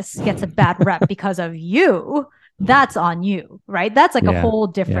Jesus gets a bad rep because of you, that's on you, right? That's like a Yeah. whole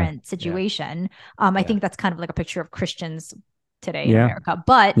Yeah. different Yeah. situation. I Yeah. think that's kind of like a picture of Christians today in Yeah. America.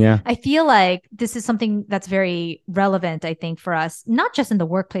 But Yeah. I feel like this is something that's very relevant, I think, for us, not just in the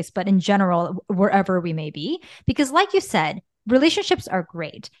workplace, but in general, wherever we may be. Because, like you said, relationships are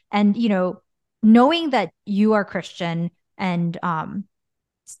great. And, knowing that you are Christian and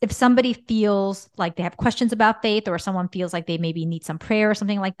if somebody feels like they have questions about faith or someone feels like they maybe need some prayer or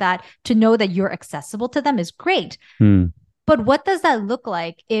something like that, to know that you're accessible to them is great. Mm. But what does that look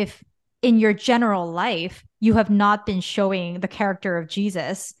like if in your general life you have not been showing the character of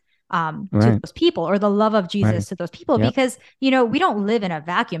Jesus to Right. those people or the love of Right. Jesus to those people? Yep. Because, we don't live in a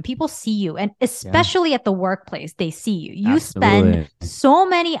vacuum. People see you, and Yeah. especially at the workplace, they see you. You spend Absolutely. so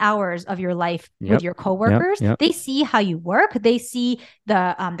many hours of your life with Yep. your Yep. coworkers. Yep. They see how you work. They see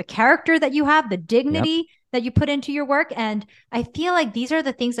the character that you have, the Yep. dignity that you put into your work. And I feel like these are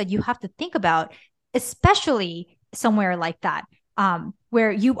the things that you have to think about, especially somewhere like that,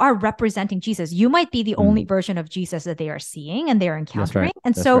 where you are representing Jesus. You might be the only Mm. version of Jesus that they are seeing and they're That's encountering. right.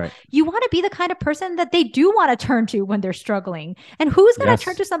 And That's so right. you want to be the kind of person that they do want to turn to when they're struggling. And who's going to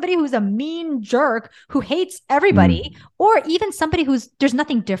turn Yes. to somebody who's a mean jerk who hates Mm. everybody, or even somebody who's there's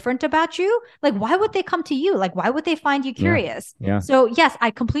nothing different about you? Like, why would they come to you? Like, why would they find you Yeah. curious? Yeah. So, yes,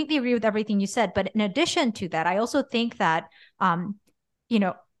 I completely agree with everything you said. But in addition to that, I also think that, um, you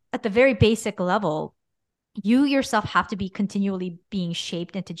know, at the very basic level, you yourself have to be continually being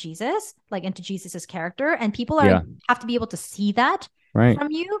shaped into Jesus, like into Jesus's character, and people are Yeah. have to be able to see that Right.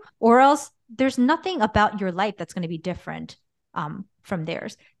 from you, or else there's nothing about your life that's going to be different from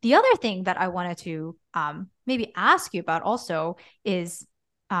theirs. The other thing that I wanted to maybe ask you about also is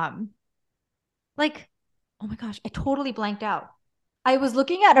um, like, oh my gosh, I totally blanked out. I was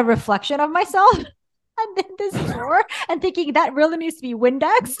looking at a reflection of myself and in this store and thinking that really needs to be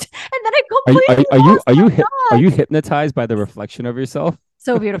Windexed. And then I completely lost my Are you thoughts. hypnotized by the reflection of yourself?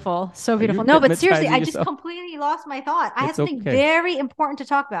 So beautiful. So Are you beautiful. No, but seriously, hypnotizing I just yourself? completely lost my thought. I had It's something okay. very important to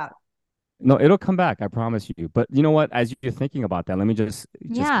talk about. No, it'll come back, I promise you. But you know what? As you're thinking about that, let me just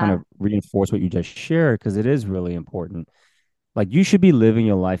kind Yeah. of reinforce what you just shared because it is really important. Like you should be living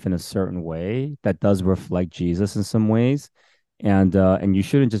your life in a certain way that does reflect Jesus in some ways. And you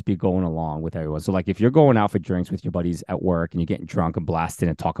shouldn't just be going along with everyone. So like if you're going out for drinks with your buddies at work and you're getting drunk and blasting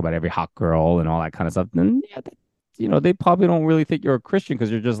and talk about every hot girl and all that kind of stuff, then yeah, they probably don't really think you're a Christian because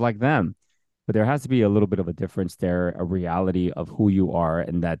you're just like them. But there has to be a little bit of a difference there, a reality of who you are,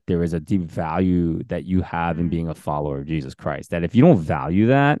 and that there is a deep value that you have in Mm. being a follower of Jesus Christ. That if you don't value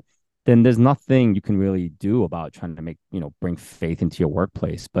that, then there's nothing you can really do about trying to bring faith into your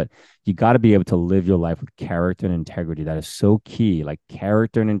workplace. But you got to be able to live your life with character and integrity. That is so key, like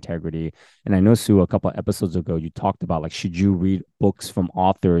character and integrity. And I know, Sue, a couple of episodes ago, you talked about like, should you read books from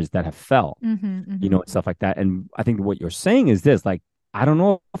authors that have fell? Mm-hmm, mm-hmm. And stuff like that. And I think what you're saying is this, like, I don't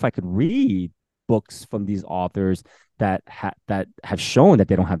know if I could read books from these authors that have shown that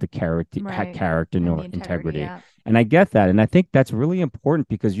they don't have the Right. character And the nor integrity. integrity. Yeah. And I get that. And I think that's really important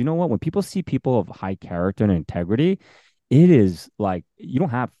because you know what? When people see people of high character and integrity, it is like you don't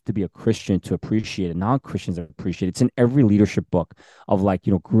have to be a Christian to appreciate it. Non-Christians appreciate it. It's in every leadership book of like,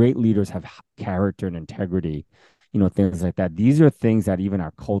 great leaders have character and integrity, things like that. These are things that even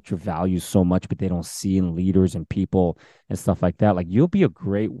our culture values so much, but they don't see in leaders and people and stuff like that. Like you'll be a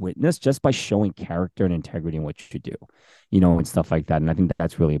great witness just by showing character and integrity in what you do, and stuff like that. And I think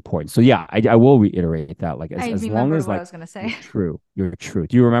that's really important. So yeah, I will reiterate that. Like I as long remember as what I like was going to say. you're true.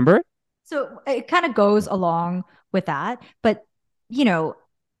 Do you remember it? So it kind of goes along with that. But, you know,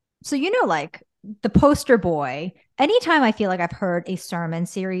 like the poster boy, anytime I feel like I've heard a sermon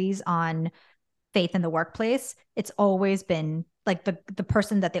series on faith in the workplace, it's always been like the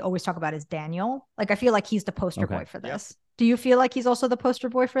person that they always talk about is Daniel. Like I feel like he's the poster Okay. boy for Yep. this. Do you feel like he's also the poster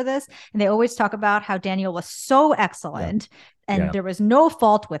boy for this? And they always talk about how Daniel was so Yeah. excellent and Yeah. there was no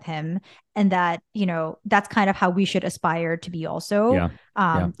fault with him, and that, that's kind of how we should aspire to be also, Yeah.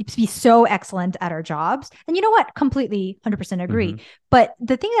 Yeah. to be so excellent at our jobs. And you know what? Completely 100% agree. Mm-hmm. But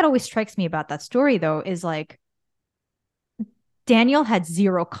the thing that always strikes me about that story though is like Daniel had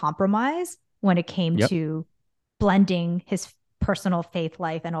zero compromise when it came Yep. to blending his personal faith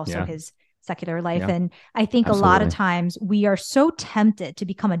life and also Yeah. his secular life. Yeah. And I think a lot of Absolutely. times we are so tempted to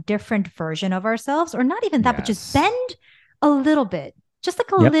become a different version of ourselves, or not even that, but just Yes. bend a little bit just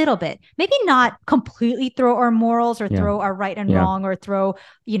like a Yep. little bit. Maybe not completely throw our morals or Yeah. throw our right and Yeah. wrong or throw,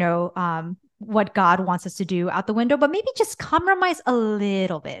 what God wants us to do out the window, but maybe just compromise a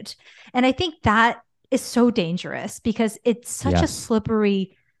little bit. And I think that is so dangerous because it's such a Yes.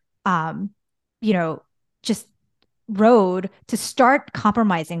 slippery, um, you know, just road to start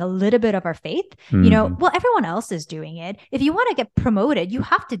compromising a little bit of our faith. Hmm. Well, everyone else is doing it. If you want to get promoted, you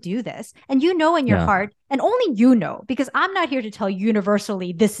have to do this. And in your Yeah. heart, and only you know, because I'm not here to tell you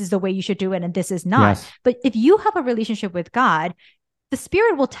universally this is the way you should do it and this is not. Yes. But if you have a relationship with God, the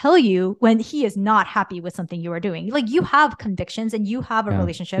spirit will tell you when he is not happy with something you are doing. Like you have convictions and you have a Yeah.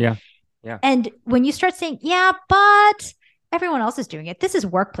 relationship, Yeah. Yeah. and when you start saying, yeah, but everyone else is doing it, this is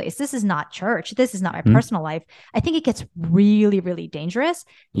workplace, this is not church, this is not my Hmm. personal life, I think it gets really, really dangerous.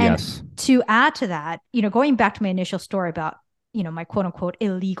 And Yes. to add to that, going back to my initial story about, my quote unquote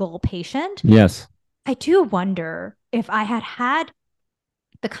illegal patient, Yes. I do wonder if I had had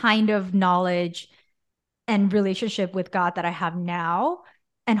the kind of knowledge and relationship with God that I have now.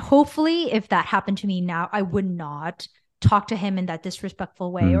 And hopefully, if that happened to me now, I would not talk to him in that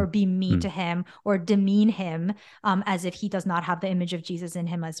disrespectful way or Mm. be mean Mm. to him or demean him, as if he does not have the image of Jesus in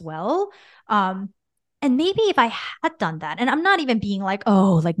him as well. Um, and maybe if I had done that, and I'm not even being like,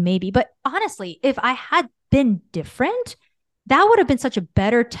 oh, like maybe, but honestly, if I had been different, that would have been such a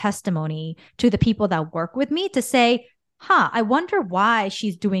better testimony to the people that work with me to say, I wonder why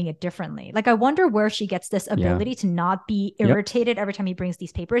she's doing it differently. Like, I wonder where she gets this Yeah. ability to not be Yep. irritated every time he brings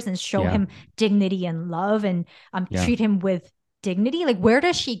these papers and show Yeah. him dignity and love and Yeah. treat him with dignity. Like, where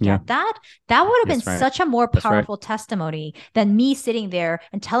does she Yeah. get that? That would have been That's right. such a more That's right. powerful testimony than me sitting there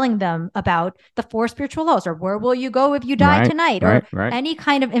and telling them about the four spiritual laws or where will you go if you die Right. tonight or Right. Right. any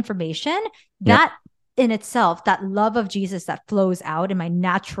kind of information. Yep. That in itself, that love of Jesus that flows out in my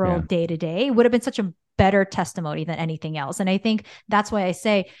natural Yeah. day to day would have been such a better testimony than anything else. And I think that's why I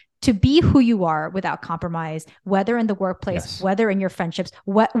say to be who you are without compromise, whether in the workplace, Yes. whether in your friendships,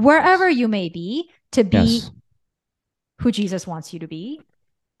 wherever Yes. you may be, to be Yes. who Jesus wants you to be,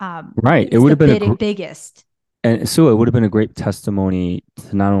 Right. It is would the have been biggest. and so it would have been a great testimony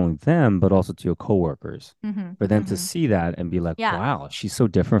to not only them, but also to your coworkers Mm-hmm, for them to mm-hmm. see that and be like, Yeah. wow, she's so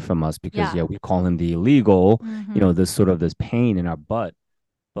different from us because, Yeah. yeah, we call him the illegal, Mm-hmm. this sort of this pain in our butt,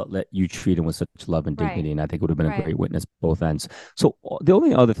 but let you treat him with such love and Right. dignity. And I think it would have been a Right. great witness both ends. So the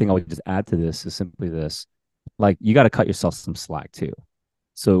only other thing I would just add to this is simply this, like, you got to cut yourself some slack too.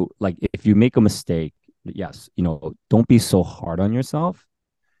 So, like, if you make a mistake, yes, don't be so hard on yourself.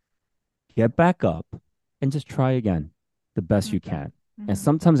 Get back up and just try again the best you Mm-hmm. can. And Mm-hmm.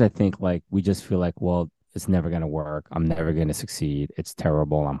 sometimes I think like we just feel like, well, it's never going to work. I'm never going to succeed. It's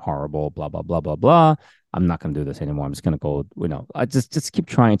terrible. I'm horrible. Blah, blah, blah, blah, blah. I'm not going to do this anymore. I'm just going to go, I just keep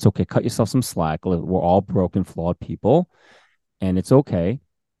trying. It's okay. Cut yourself some slack. We're all broken, flawed people, and it's okay.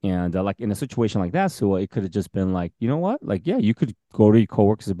 And like in a situation like that, so it could have just been like, you know what? Like, yeah, you could go to your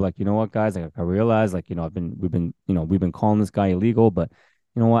coworkers and be like, you know what, guys, like I realize, like, we've been calling this guy illegal, but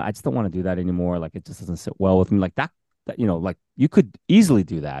you know what? I just don't want to do that anymore. Like, it just doesn't sit well with me. Like that, like you could easily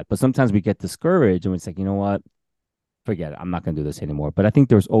do that, but sometimes we get discouraged and it's like, you know what? Forget it. I'm not going to do this anymore. But I think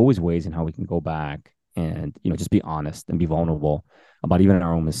there's always ways in how we can go back and, just be honest and be vulnerable about even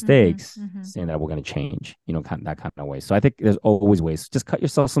our own Mm-hmm. mistakes, Mm-hmm. saying that we're going to change, that kind of way. So I think there's always ways. Just cut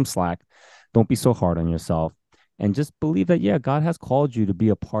yourself some slack. Don't be so hard on yourself. And just believe that, yeah, God has called you to be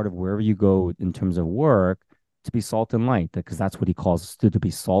a part of wherever you go in terms of work, to be salt and light, because that's what he calls us to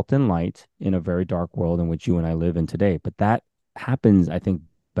be salt and light in a very dark world in which you and I live in today. But that happens, I think,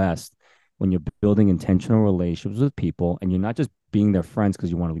 best when you're building intentional relationships with people and you're not just being their friends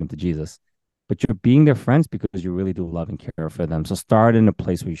because you want to lead them to Jesus, but you're being their friends because you really do love and care for them. So start in a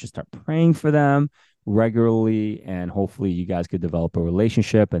place where you should start praying for them regularly, and hopefully you guys could develop a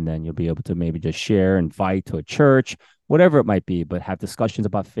relationship, and then you'll be able to maybe just share, invite to a church, whatever it might be, but have discussions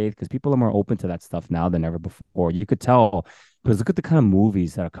about faith because people are more open to that stuff now than ever before. You could tell because look at the kind of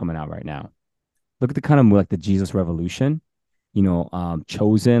movies that are coming out right now. Look at the kind of like the Jesus Revolution,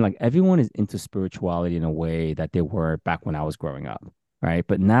 Chosen. Like everyone is into spirituality in a way that they were back when I was growing up, right?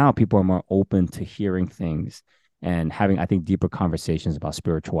 But now people are more open to hearing things and having, I think, deeper conversations about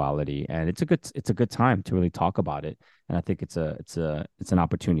spirituality. And it's a good time to really talk about it. And I think it's an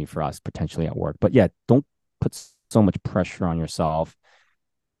opportunity for us potentially at work. But yeah, don't put so much pressure on yourself.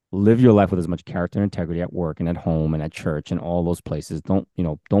 Live your life with as much character and integrity at work and at home and at church and all those places. Don't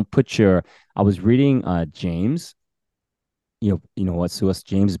put your. I was reading James. You know what, Suez?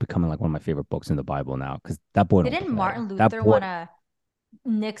 James is becoming like one of my favorite books in the Bible now because that boy don't Didn't play. Martin That Luther boy, want to?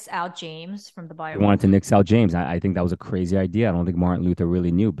 nix out James from the They wanted Bible. to nix out James. I think that was a crazy idea. I don't think Martin Luther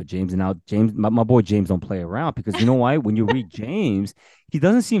really knew, but James, my boy James don't play around because you know why? When you read James, he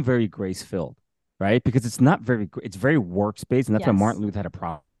doesn't seem very grace filled, right? Because it's not very, it's very works based, and that's why Yes. Martin Luther had a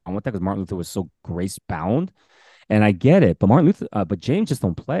problem with that because Martin Luther was so grace bound. And I get it, but but James just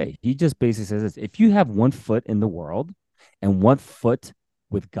don't play. He just basically says this: if you have one foot in the world and one foot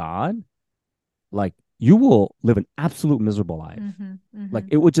with God, like you will live an absolute miserable life. Mm-hmm. Like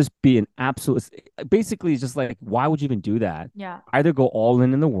Mm-hmm. it would just be an absolute. Basically, it's just like, why would you even do that? Yeah. Either go all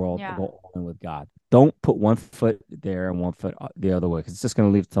in the world or Yeah. go all in with God. Don't put one foot there and one foot the other way because it's just going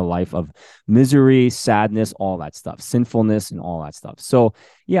to lead to a life of misery, sadness, all that stuff, sinfulness, and all that stuff. So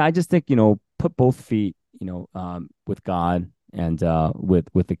yeah, I just think put both feet with God and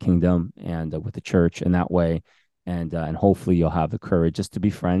with the kingdom and with the church in that way, and hopefully you'll have the courage just to be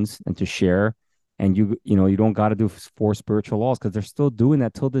friends and to share and you don't got to do four spiritual laws because they're still doing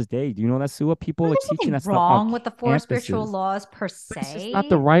that till this day. Do you know that's what people Well, like there's teaching nothing that stuff on wrong with the four spiritual campuses? laws per But it's just not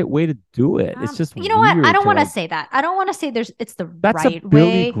the se. right way to do it. It's just You know what? I weird don't to want to like say that. I don't want to say it's the that's a right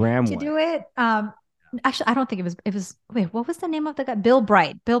Billy way Graham to way. do it. Actually, I don't think it was wait, what was the name of the guy? Bill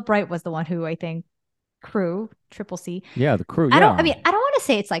Bright. Bill Bright was the one who I think crew triple C. Yeah, the crew. I Yeah. mean, I don't want to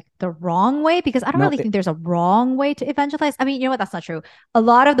say it's like the wrong way because I don't No, really think there's a wrong way to evangelize. I mean, you know what? That's not true. A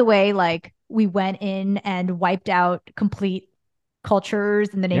lot of the way, like we went in and wiped out complete cultures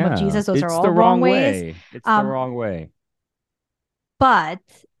in the name of yeah, Jesus, those are it's the all wrong wrong ways. way. It's the Um, wrong way. but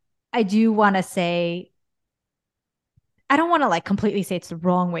I do want to say I don't want to like completely say it's the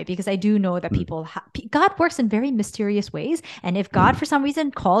wrong way because I do know that Mm. God works in very mysterious ways. And if God, for some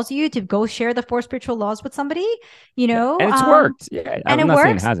reason, calls you to go share the four spiritual laws with somebody, you Yeah, know, and it's worked. Yeah, and I'm it not saying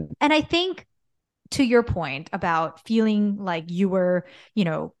it works. hasn't. And I think to your point about feeling like you were, you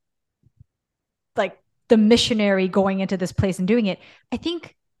know, like the missionary going into this place and doing it, I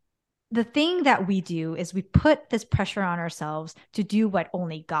think the thing that we do is we put this pressure on ourselves to do what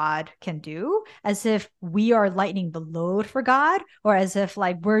only God can do, as if we are lightening the load for God, or as if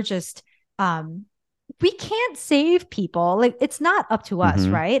like we're just we can't save people. Like it's not up to us,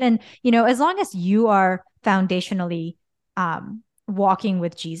 Mm-hmm. right? And as long as you are foundationally walking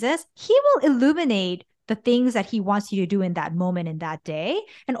with Jesus, he will illuminate the things that he wants you to do in that moment in that day.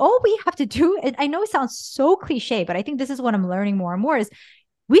 And all we have to do, and I know it sounds so cliche, but I think this is what I'm learning more and more is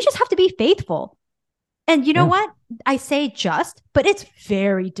we just have to be faithful. And you know Yeah, what? I say just, but it's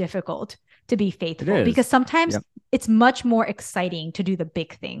very difficult to be it faithful because is. sometimes Yep. it's much more exciting to do the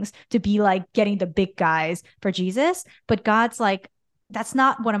big things, to be like getting the big guys for Jesus. But God's like, that's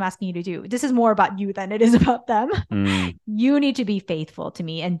not what I'm asking you to do. This is more about you than it is about them. Mm, You need to be faithful to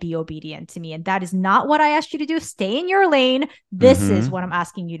me and be obedient to me. And that is not what I asked you to do. Stay in your lane. This is mm-hmm. what I'm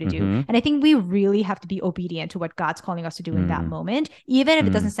asking you to do. Mm-hmm. And I think we really have to be obedient to what God's calling us to do in that Mm, moment, even if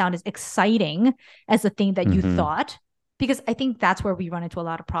it doesn't mm, sound as exciting as the thing that you mm-hmm. thought. Because I think that's where we run into a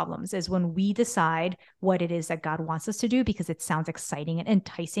lot of problems is when we decide what it is that God wants us to do because it sounds exciting and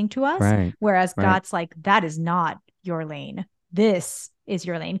enticing to us. Right. Whereas Right. God's like, that is not your lane. This is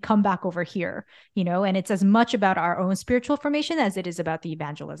your lane. Come back over here, and it's as much about our own spiritual formation as it is about the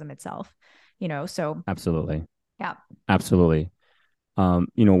evangelism itself, so Absolutely. yeah. Absolutely.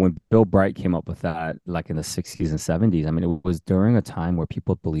 When Bill Bright came up with that, like in the 60s and 70s, I mean, it was during a time where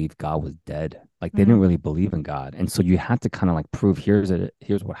people believed God was dead. Like they didn't Mm, really believe in God. And so you had to kind of like prove here's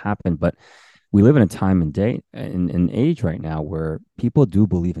what happened. But we live in a time and day in an age right now where people do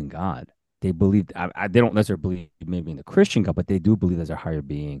believe in God. They believe they don't necessarily believe maybe in the Christian God, but they do believe there's a higher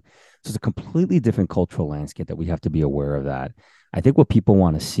being. So it's a completely different cultural landscape that we have to be aware of that. I think what people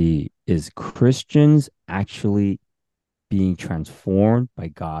want to see is Christians actually being transformed by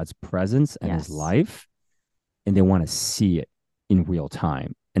God's presence and his yes. life, and they want to see it in real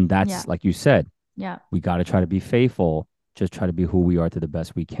time. And Yeah. that's like you said, Yeah. we got to try to be faithful, just try to be who we are to the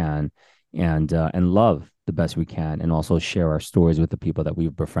best we can, and love the best we can, and also share our stories with the people that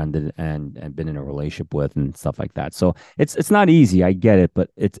we've befriended and been in a relationship with and stuff like that. So it's not easy, I get it, but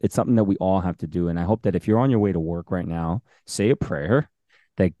it's something that we all have to do. And I hope that if you're on your way to work right now, say a prayer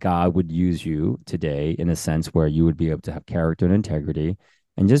that God would use you today in a sense where you would be able to have character and integrity,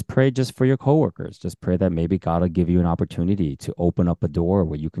 and just pray just for your coworkers. Just pray that maybe God will give you an opportunity to open up a door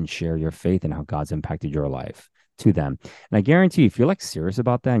where you can share your faith and how God's impacted your life to them. And I guarantee you, if you're like serious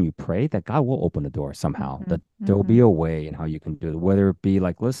about that and you pray, that God will open the door somehow, Mm-hmm. that there will Mm-hmm. be a way in how you can do it, whether it be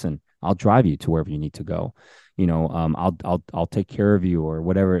like, listen, I'll drive you to wherever you need to go. I'll take care of you or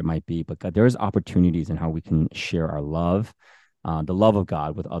whatever it might be. But God, there's opportunities in how we can share our love, the love of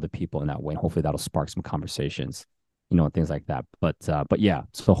God with other people in that way. And hopefully that'll spark some conversations, and things like that. But yeah,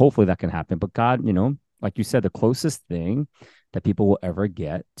 so hopefully that can happen. But God, like you said, the closest thing that people will ever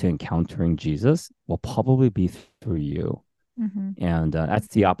get to encountering Jesus will probably be through you. Mm-hmm. And that's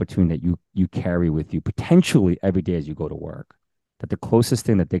the opportunity that you carry with you potentially every day as you go to work. That the closest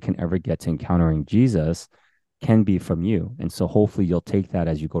thing that they can ever get to encountering Jesus can be from you. And so hopefully you'll take that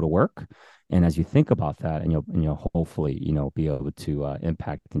as you go to work, and as you think about that, and you'll hopefully be able to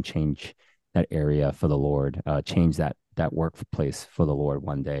impact and change that area for the Lord, change that workplace for the Lord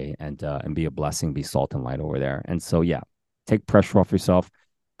one day, and be a blessing, be salt and light over there. And so yeah, take pressure off yourself,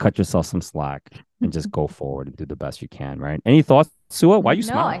 cut yourself some slack, and just go forward and do the best you can. Right? Any thoughts, Sua? Why are you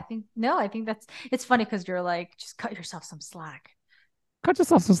smiling? I think that's it's funny because you're like, just cut yourself some slack. Cut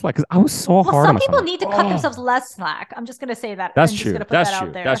yourself some slack because I was so hard on Some myself. people need to cut themselves less slack. I'm just gonna say that. That's I'm just true. gonna put That's that out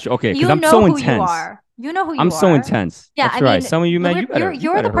true. there. That's true. Okay, because You I'm know so who you intense. are. You know who I'm you so are. intense. Yeah, That's I right. mean, Some of you, man, you better.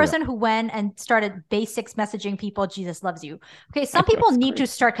 you're the hurry up. person who went and started basics messaging people. Jesus loves you. Okay, I some know, people it's need to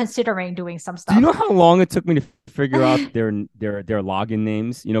crazy. start considering doing some Do you stuff. know how long it took me to figure out their login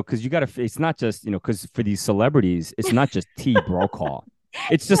names? Because you got to. It's not just because for these celebrities, it's not just T Brokaw.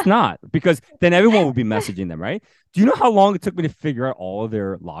 It's just not, because then everyone would be messaging them, right? Do you know how long it took me to figure out all of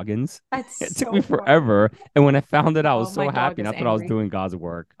their logins? It It's took me so funny. forever. And when I found it, I was Oh, my so dog happy. And is I thought I was angry. doing God's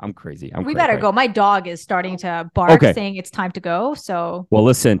work. I'm crazy. I'm We cray better cray. go. My dog is starting to bark, Okay. saying it's time to go. So Well,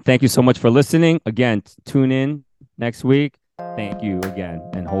 listen, thank you so much for listening. Again, tune in next week. Thank you again.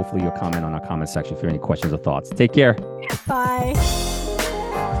 And hopefully you'll comment on our comment section if you have any questions or thoughts. Take care. bye.